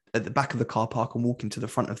 parking at the back of the car park and walking to the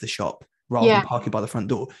front of the shop rather than parking by the front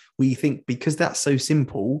door. We think because that's so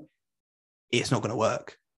simple, it's not going to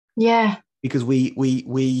work. Yeah. Because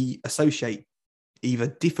we associate either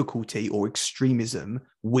difficulty or extremism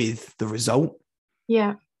with the result.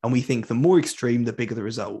 Yeah. And we think the more extreme, the bigger the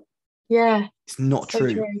result. Yeah. It's not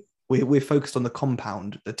true. We're focused on the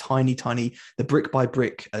compound, the tiny, the brick by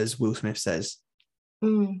brick, as Will Smith says.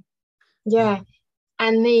 Yeah.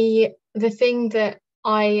 And the thing that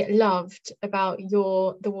I loved about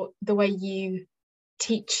the way you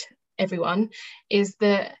teach everyone is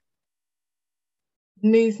that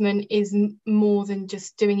movement is more than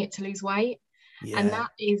just doing it to lose weight. And that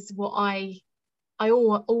is what I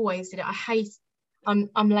always did it.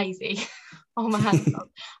 I'm lazy. Oh, my hands up.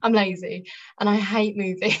 I'm lazy and I hate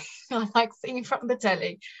moving. I like sitting in front of the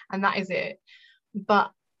telly and that is it.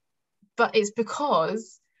 But it's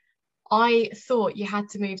because I thought you had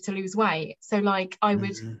to move to lose weight. So like I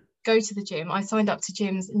would go to the gym. I signed up to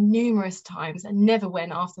gyms numerous times and never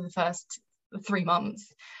went after the first 3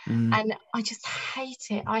 months. And I just hate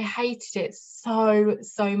it. I hated it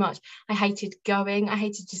so much. I hated going. I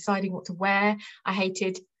hated deciding what to wear. I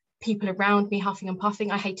hated people around me huffing and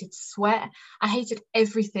puffing. I hated sweat. I hated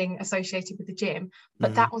everything associated with the gym.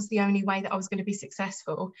 But that was the only way that I was going to be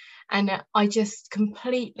successful. And I just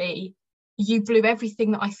completely... you blew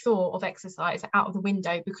everything that I thought of exercise out of the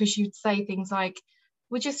window, because you'd say things like,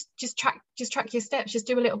 well, just track your steps, just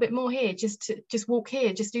do a little bit more here, just walk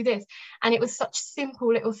here, just do this. And it was such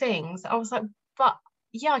simple little things. I was like, but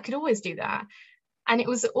yeah, I could always do that. And it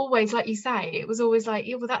was always, like you say, it was always like,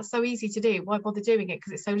 yeah, well, that's so easy to do, why bother doing it,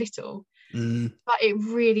 because it's so little. But it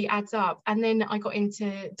really adds up. And then I got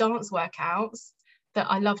into dance workouts that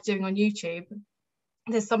I love doing on YouTube.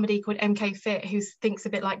 There's somebody called MK Fit who thinks a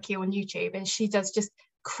bit like you on YouTube, and she does just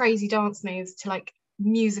crazy dance moves to like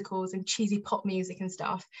musicals and cheesy pop music and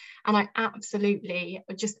stuff, and I absolutely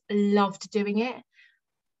just loved doing it.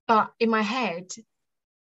 But in my head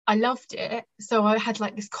I loved it, so I had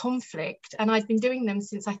like this conflict, and I'd been doing them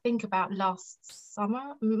since I think about last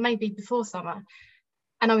summer, maybe before summer,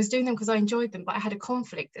 and I was doing them because I enjoyed them, but I had a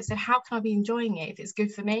conflict that said, how can I be enjoying it if it's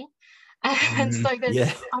good for me? And so then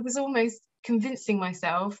Yeah. I was almost convincing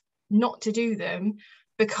myself not to do them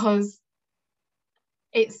because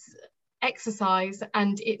it's exercise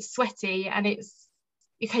and it's sweaty and it's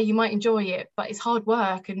okay, you might enjoy it, but it's hard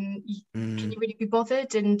work, and can you really be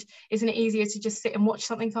bothered? And isn't it easier to just sit and watch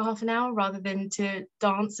something for half an hour rather than to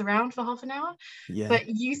dance around for half an hour? Yeah. But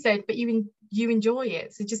you said, but you enjoy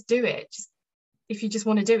it, so just do it. Just if you just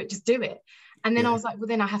want to do it, just do it. And then I was like, well,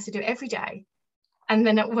 then I have to do it every day. And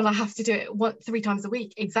then, well, I have to do it 3 times a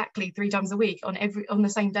week, exactly 3 times a week on the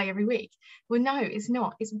same day every week. Well, no, it's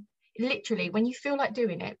not. It's literally when you feel like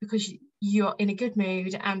doing it because you're in a good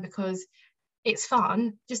mood and because it's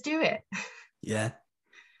fun, just do it.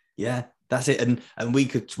 Yeah, that's it. And we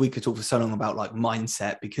could talk for so long about like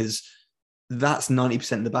mindset, because that's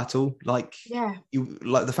 90% of the battle. Like, you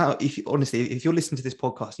like the fact, if you're listening to this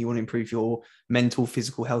podcast and you want to improve your mental,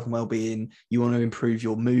 physical health and well-being, you want to improve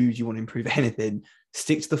your mood, you want to improve anything,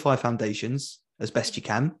 stick to the 5 foundations as best you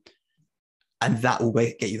can, and that will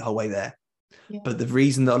get you the whole way there. But the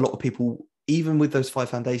reason that a lot of people, even with those 5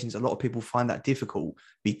 foundations, a lot of people find that difficult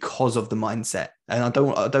because of the mindset. And I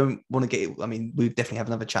don't want to get, I mean, we definitely have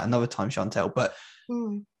another chat another time, Chantel, but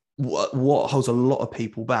what holds a lot of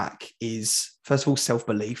people back is, first of all,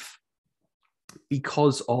 self-belief,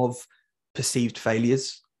 because of perceived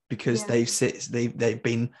failures, because they've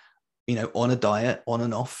been, on a diet on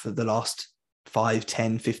and off for the last 5,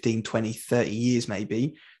 10, 15, 20, 30 years,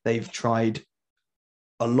 maybe. They've tried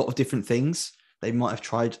a lot of different things. They might have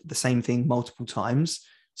tried the same thing multiple times.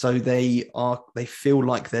 So they feel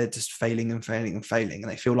like they're just failing and failing and failing.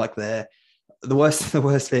 And they feel like they're the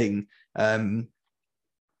worst thing.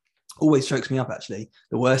 Always chokes me up, actually.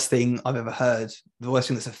 The worst thing I've ever heard, the worst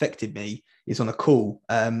thing that's affected me, is on a call,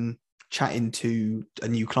 chatting to a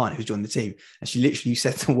new client who's joined the team. And she literally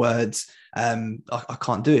said the words, I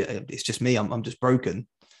can't do it. It's just me. I'm just broken.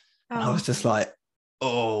 And I was just like,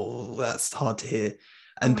 oh, that's hard to hear.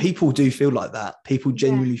 And people do feel like that. People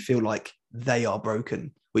genuinely feel like they are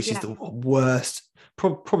broken, which is the worst,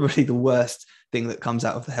 probably the worst thing that comes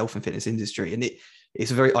out of the health and fitness industry. And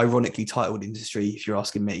it's a very ironically titled industry, if you're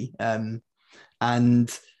asking me.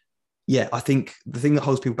 And yeah, I think the thing that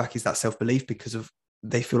holds people back is that self-belief, because of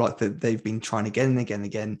they feel like that they've been trying again and again and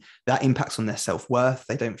again. That impacts on their self-worth.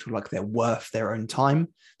 They don't feel like they're worth their own time.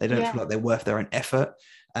 They don't feel like they're worth their own effort.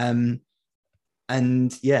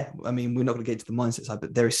 And yeah, I mean, we're not going to get into the mindset side,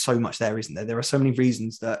 but there is so much there, isn't there? There are so many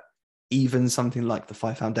reasons that even something like the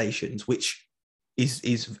 5 foundations, which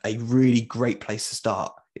is a really great place to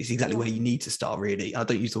start. It's exactly where you need to start, really. I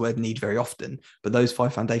don't use the word need very often, but those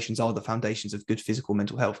 5 foundations are the foundations of good physical,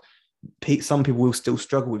 mental health. Some people will still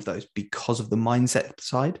struggle with those because of the mindset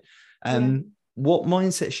side. What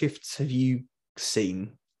mindset shifts have you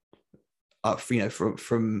seen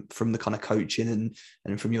from the kind of coaching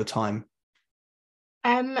and from your time?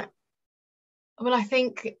 Well, I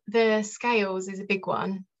think the scales is a big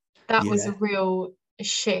one. That was a real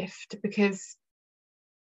shift, because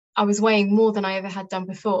I was weighing more than I ever had done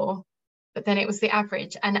before, but then it was the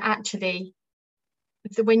average. And actually,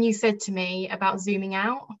 when you said to me about zooming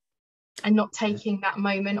out and not taking that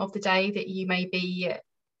moment of the day that you may be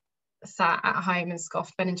sat at home and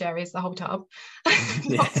scoffed Ben and Jerry's the whole tub,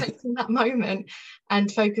 not taking that moment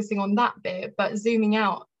and focusing on that bit, but zooming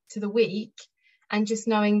out to the week and just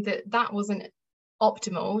knowing that that wasn't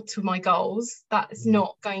optimal to my goals, that's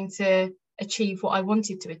not going to achieve what I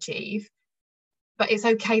wanted to achieve, but it's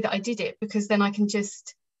okay that I did it, because then I can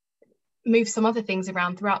just move some other things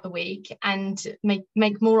around throughout the week and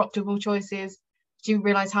make more optimal choices. Do you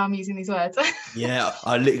realize how I'm using these words? Yeah,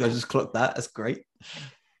 I literally just clocked that. That's great.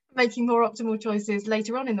 Making more optimal choices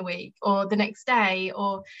later on in the week or the next day,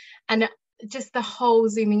 and just the whole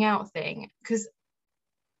zooming out thing, because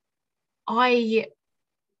I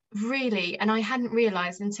really, and I hadn't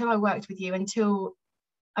realized until I worked with you,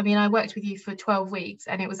 I worked with you for 12 weeks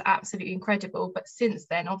and it was absolutely incredible. But since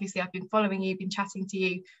then, obviously, I've been following you, been chatting to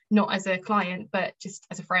you, not as a client, but just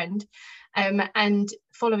as a friend, and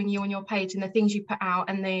following you on your page and the things you put out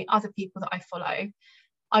and the other people that I follow.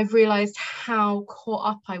 I've realized how caught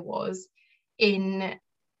up I was in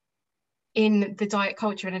the diet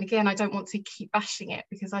culture. And again, I don't want to keep bashing it,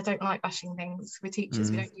 because I don't like bashing things. We're teachers,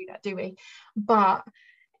 we don't do that, do we? But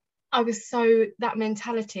I was so that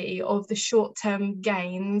mentality of the short-term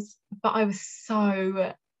gains, but I was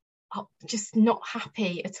so just not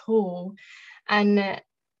happy at all. And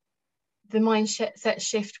the mindset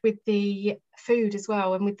shift with the food as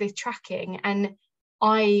well, and with the tracking. And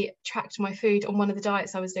I tracked my food on one of the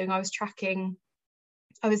diets I was doing. I was doing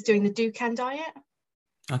the Dukan diet.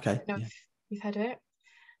 Okay. I don't know if you've heard of it.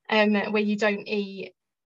 where you don't eat.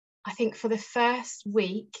 I think for the first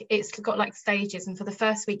week, it's got like stages, and for the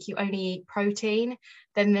first week you only eat protein,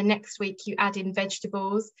 then the next week you add in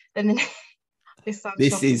vegetables, then this sounds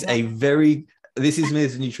This shocking, is a very, this is me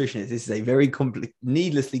as a nutritionist, this is a very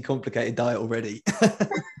needlessly complicated diet already.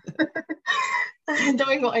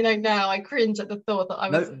 Knowing what I know now, I cringe at the thought that I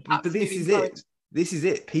was but this is it. This is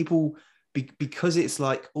it. People, because it's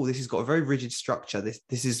like, oh, this has got a very rigid structure.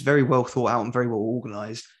 This is very well thought out and very well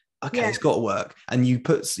organized. Okay, it's got to work. And you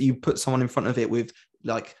put someone in front of it with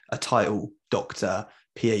like a title, doctor,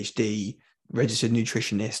 PhD, registered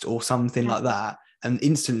nutritionist, or something like that, and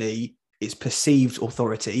instantly it's perceived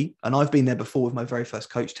authority. And I've been there before with my very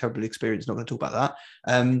first coach. Terrible experience. Not going to talk about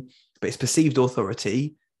that. But it's perceived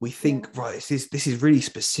authority. We think, right, this is really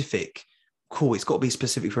specific. Cool, it's got to be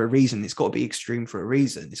specific for a reason. It's got to be extreme for a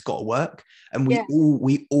reason. It's got to work. And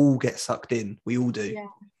we all get sucked in. We all do.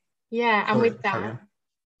 Yeah. And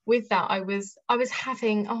with that, I was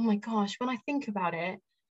having, oh my gosh, when I think about it,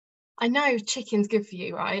 I know chicken's good for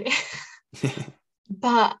you, right?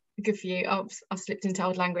 But good for you. I've slipped into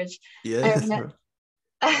old language. Yeah.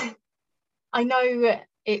 I know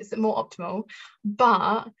it's more optimal,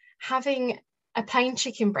 but having a plain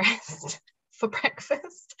chicken breast for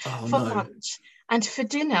breakfast, lunch, and for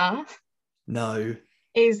dinner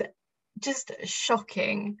is just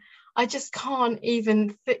shocking. I just can't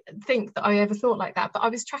even think that I ever thought like that. But I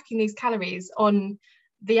was tracking these calories on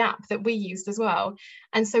the app that we used as well.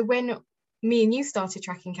 And so when me and you started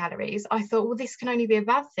tracking calories, I thought, well, this can only be a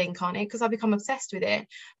bad thing, can't it? Because I become obsessed with it.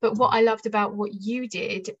 But what I loved about what you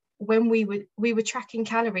did when we were tracking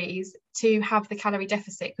calories to have the calorie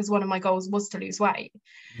deficit, because one of my goals was to lose weight.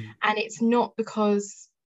 And it's not because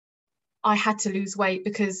I had to lose weight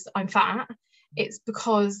because I'm fat. It's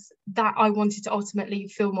because that I wanted to ultimately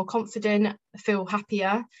feel more confident, feel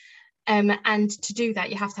happier. And to do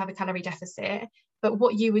that, you have to have a calorie deficit. But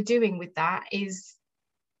what you were doing with that is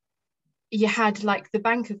you had like the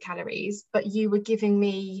bank of calories, but you were giving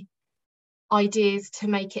me ideas to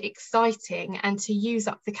make it exciting and to use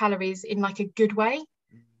up the calories in like a good way.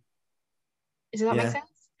 Does that make sense?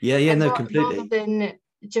 Yeah, no, completely. Rather than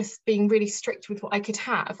just being really strict with what I could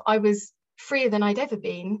have, I was freer than I'd ever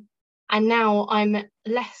been. And now I'm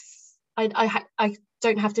less, I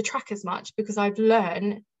don't have to track as much because I've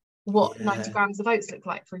learned what 90 grams of oats look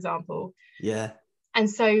like, for example. Yeah. And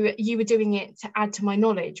so you were doing it to add to my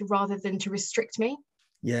knowledge rather than to restrict me.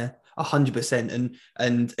 Yeah, 100%.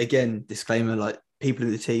 And again, disclaimer, like people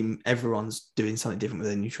in the team, everyone's doing something different with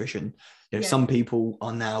their nutrition. Some people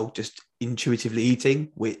are now just intuitively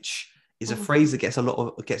eating, which is a phrase that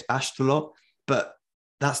gets bashed a lot, but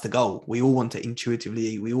that's the goal. We all want to intuitively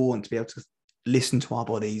eat. We all want to be able to listen to our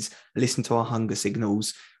bodies, listen to our hunger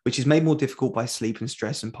signals, which is made more difficult by sleep and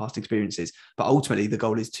stress and past experiences. But ultimately, the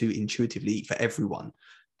goal is to intuitively eat for everyone.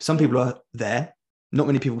 Some people are there. Not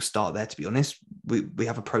many people start there, to be honest. We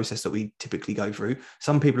have a process that we typically go through.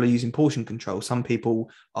 Some people are using portion control. Some people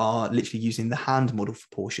are literally using the hand model for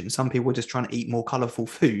portions. Some people are just trying to eat more colorful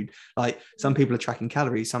food. Like some people are tracking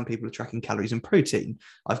calories. Some people are tracking calories and protein.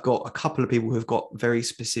 I've got a couple of people who've got very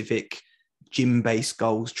specific gym-based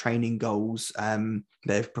goals, training goals.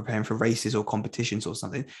 They're preparing for races or competitions or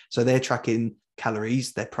something. So they're tracking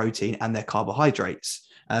calories, their protein, and their carbohydrates.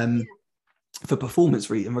 For performance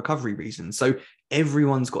and recovery reasons. So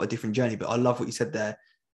everyone's got a different journey, but I love what you said there.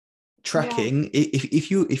 Tracking,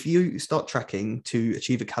 if you start tracking to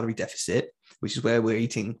achieve a calorie deficit, which is where we're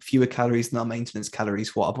eating fewer calories than our maintenance calories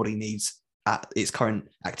for what our body needs at its current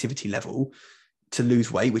activity level to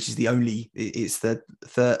lose weight, which is it's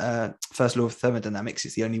the first law of thermodynamics.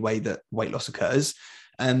 It's the only way that weight loss occurs.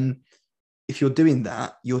 If you're doing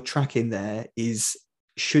that, your tracking there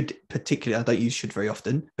should, particularly, I don't use should very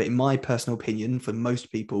often, but in my personal opinion, for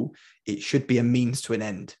most people, it should be a means to an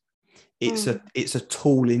end. It's a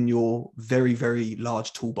tool in your very, very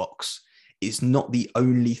large toolbox. It's not the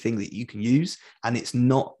only thing that you can use, and it's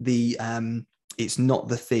not the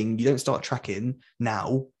thing. You don't start tracking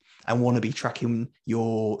now and want to be tracking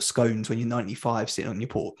your scones when you're 95 sitting on your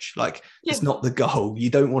porch. Like it's not the goal. You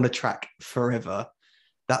don't want to track forever.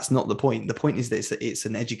 That's not the point. The point is that it's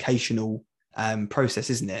an educational process,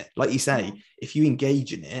 isn't it? Like you say, if you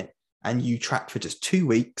engage in it and you track for just 2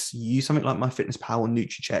 weeks, you use something like MyFitnessPal or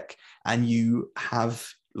NutriCheck, and you have,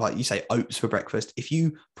 like you say, oats for breakfast. If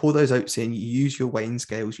you pour those oats in, you use your weighing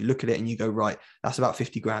scales, you look at it and you go, right, that's about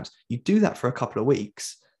 50 grams. You do that for a couple of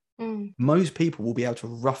weeks. Most people will be able to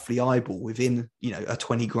roughly eyeball within, a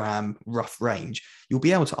 20 gram rough range. You'll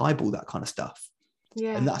be able to eyeball that kind of stuff.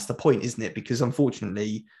 Yeah. And that's the point, isn't it? Because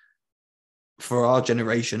unfortunately, for our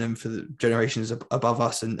generation and for the generations above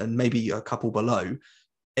us and maybe a couple below,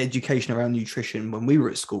 education around nutrition when we were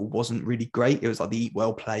at school wasn't really great. It was like the Eat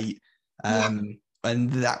Well plate, and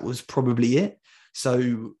that was probably it.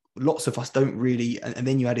 So lots of us don't really, and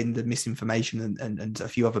then you add in the misinformation and a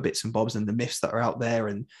few other bits and bobs and the myths that are out there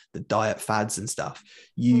and the diet fads and stuff.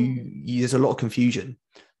 There's a lot of confusion,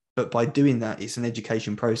 but by doing that, it's an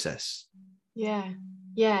education process. Yeah,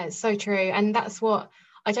 it's so true. And that's what,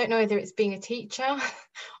 I don't know whether it's being a teacher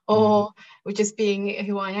or just being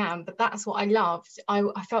who I am, but that's what I loved. I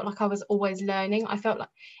felt like I was always learning. I felt like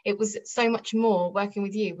it was so much more, working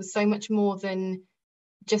with you was so much more than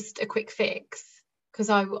just a quick fix, because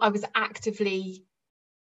I was actively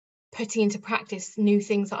putting into practice new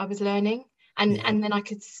things that I was learning, and then I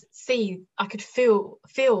could see, I could feel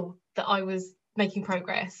that I was making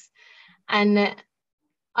progress. And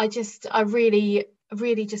I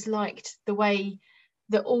really just liked the way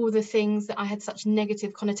that all the things that I had such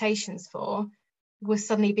negative connotations for were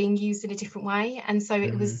suddenly being used in a different way. And so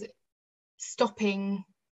it was stopping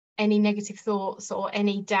any negative thoughts or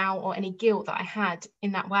any doubt or any guilt that I had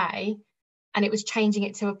in that way, and it was changing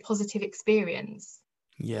it to a positive experience.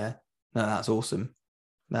 Yeah, no, that's awesome.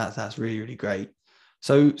 That's really, really great.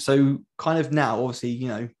 So kind of now, obviously, you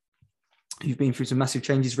know, you've been through some massive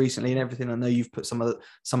changes recently and everything. I know you've put some of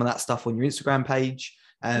that stuff on your Instagram page,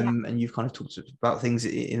 and you've kind of talked about things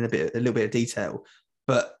in a little bit of detail.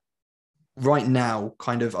 But right now,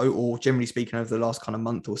 kind of, or generally speaking, over the last kind of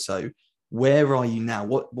month or so, where are you now?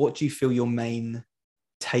 What do you feel your main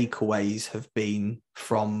takeaways have been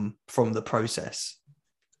from the process?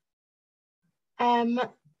 That's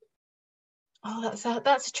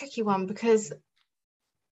a tricky one, because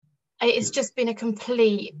it's just been a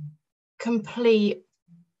complete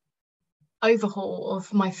overhaul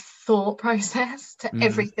of my thought process to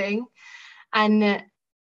everything. And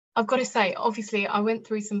I've got to say, obviously I went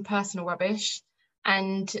through some personal rubbish,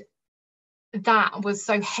 and that was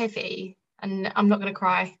so heavy, and I'm not going to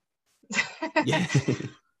cry. Yeah.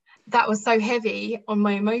 That was so heavy on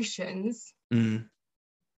my emotions.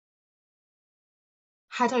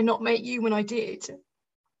 Had I not met you when I did,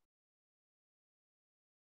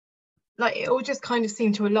 like, it all just kind of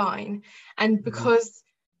seemed to align. And because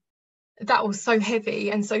that was so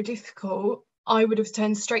heavy and so difficult, I would have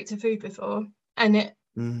turned straight to food before. And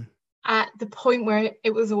at the point where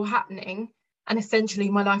it was all happening, and essentially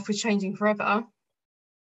my life was changing forever,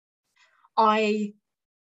 I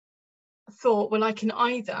thought, well, I can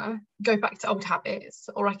either go back to old habits,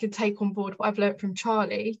 or I could take on board what I've learned from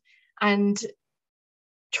Charlie and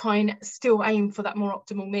try and still aim for that more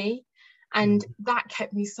optimal me. And that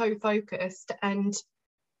kept me so focused. And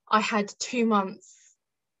I had 2 months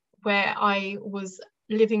where I was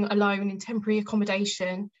living alone in temporary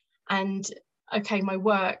accommodation, and my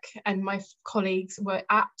work and my colleagues were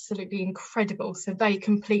absolutely incredible, so they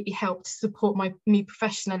completely helped support me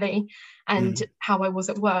professionally and how I was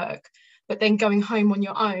at work. But then going home on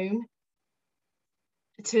your own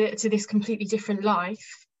to this completely different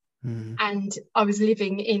life, and I was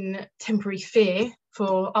living in temporary fear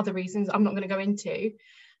for other reasons I'm not going to go into,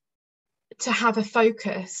 to have a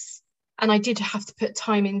focus. And I did have to put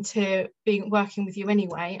time into working with you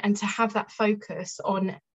anyway, and to have that focus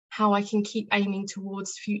on how I can keep aiming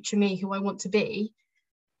towards future me, who I want to be.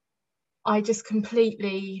 I just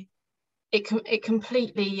completely, I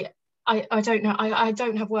don't know, I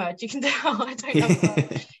don't have words. You can tell I don't have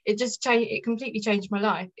words. It completely changed my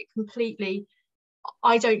life.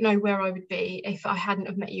 I don't know where I would be if I hadn't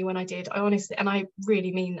have met you when I did. I honestly, and I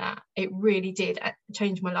really mean that, it really did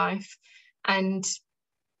change my life. And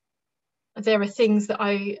there are things that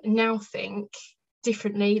I now think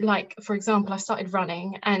differently. Like, for example, I started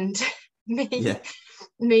running, and me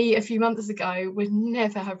a few months ago would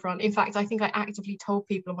never have run. In fact, I think I actively told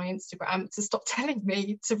people on my Instagram to stop telling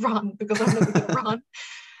me to run, because I'm never going to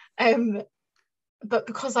run. But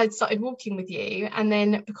because I'd started walking with you, and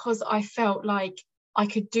then because I felt like I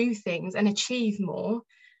could do things and achieve more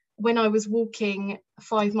when I was walking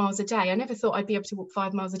 5 miles a day. I never thought I'd be able to walk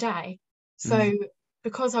 5 miles a day. So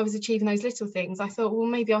because I was achieving those little things, I thought, well,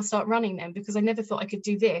 maybe I'll start running then, because I never thought I could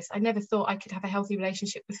do this. I never thought I could have a healthy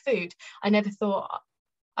relationship with food. I never thought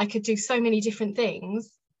I could do so many different things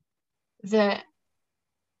that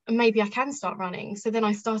maybe I can start running. So then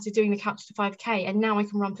I started doing the Couch to 5K, and now I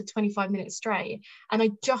can run for 25 minutes straight. And I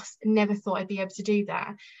just never thought I'd be able to do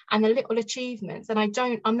that. And the little achievements, and I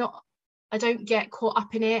don't get caught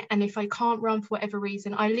up in it. And if I can't run for whatever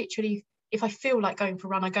reason, I literally, if I feel like going for a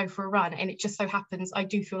run, I go for a run. And it just so happens I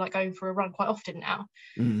do feel like going for a run quite often now.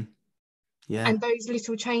 And those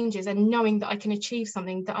little changes, and knowing that I can achieve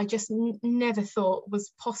something that I just never thought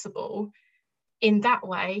was possible in that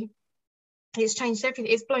way, it's changed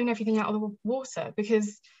everything. It's blown everything out of the water,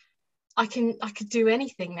 because I could do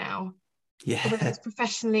anything now. Yeah. Whether it's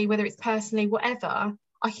professionally, whether it's personally, whatever,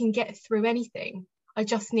 I can get through anything. I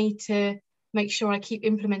just need to make sure I keep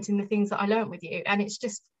implementing the things that I learned with you. And it's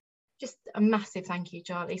just a massive thank you,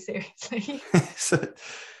 Charlie, seriously. So,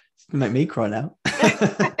 make me cry now.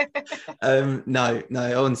 No,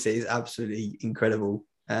 honestly, it's absolutely incredible.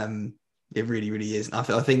 It really, really is. And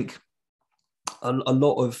I think a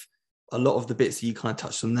lot of the bits that you kind of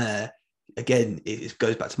touched on there, again, it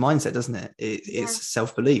goes back to mindset, doesn't it? It's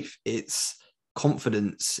self-belief, it's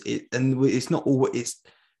confidence, and it's not all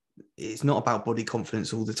it's not about body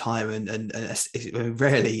confidence all the time, and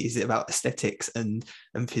rarely is it about aesthetics and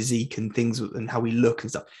physique and things and how we look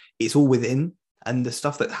and stuff. It's all within, and the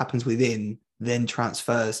stuff that happens within then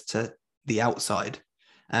transfers to the outside.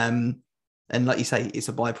 And like you say, it's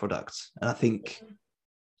a byproduct. And I think,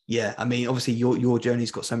 yeah, I mean, obviously your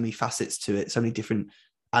journey's got so many facets to it, so many different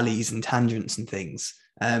alleys and tangents and things.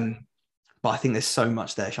 But I think there's so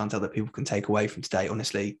much there, Chantal, that people can take away from today,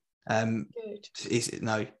 honestly.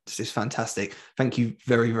 It's fantastic. Thank you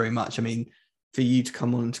very, very much. I mean, for you to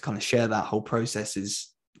come on to kind of share that whole process is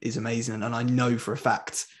amazing. And I know for a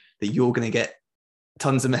fact that you're going to get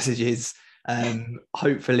tons of messages,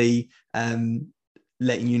 hopefully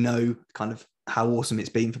letting you know kind of how awesome it's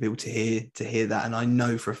been for people to hear that. And I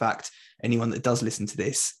know for a fact anyone that does listen to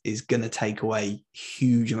this is going to take away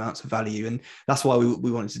huge amounts of value. And that's why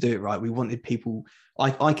we wanted to do it, right? We wanted people,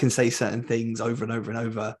 I can say certain things over and over and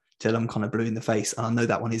over till I'm kind of blue in the face. And I know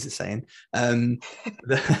that one is a saying.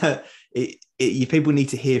 People need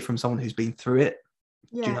to hear from someone who's been through it.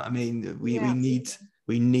 Yeah. Do you know what I mean?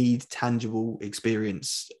 We need tangible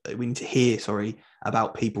experience. We need to hear,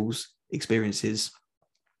 about people's experiences.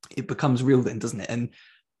 It becomes real then, doesn't it? And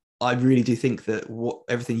I really do think that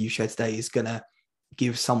everything you shared today is going to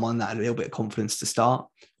give someone that a little bit of confidence to start,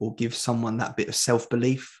 or give someone that bit of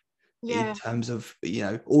self-belief in terms of,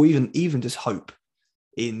 or even just hope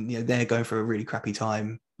in, they're going through a really crappy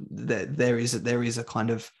time. There is a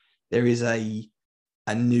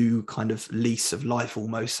new kind of lease of life,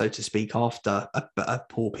 almost, so to speak, after a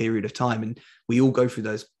poor period of time. And we all go through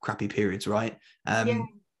those crappy periods, right?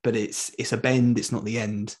 But it's a bend, it's not the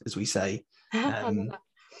end, as we say. And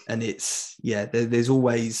there's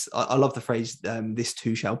always, I love the phrase, this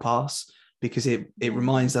too shall pass, because it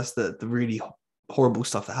reminds us that the really horrible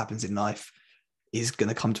stuff that happens in life is going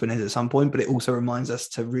to come to an end at some point. But it also reminds us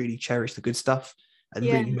to really cherish the good stuff and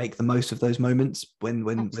really make the most of those moments when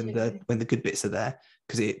the good bits are there,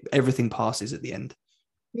 because everything passes at the end.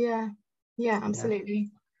 Absolutely.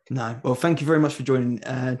 No, well, thank you very much for joining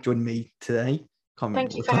me today.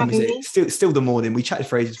 Thank you for having me. Still the morning. We chatted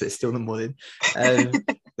for ages, but it's still the morning.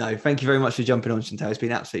 No, thank you very much for jumping on, Chantal. It's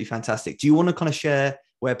been absolutely fantastic. Do you want to kind of share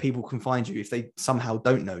where people can find you if they somehow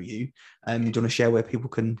don't know you? Do you want to share where people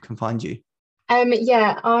can find you? I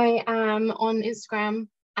am on Instagram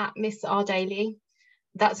at Miss R Daly.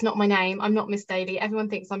 That's not my name. I'm not Miss Daly. Everyone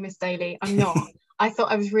thinks I'm Miss Daly. I'm not. I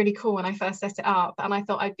thought I was really cool when I first set it up, and I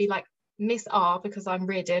thought I'd be like Miss R because I'm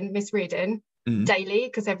Miss Reardon. Daily,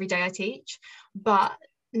 because every day I teach, but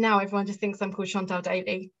now everyone just thinks I'm called Chantal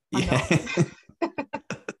Daly. I'm not.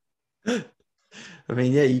 I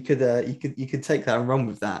mean, you could take that and run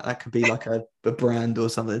with that. That could be like a brand or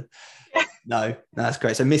something. No, that's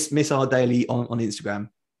great. So Miss R Daly on Instagram.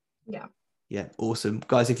 Yeah, awesome,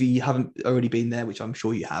 guys. If you haven't already been there, which I'm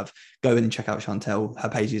sure you have, go and check out Chantal. Her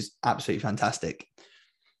page is absolutely fantastic.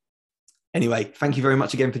 Anyway, thank you very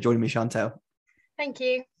much again for joining me, Chantal. Thank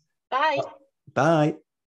you. Bye. Bye.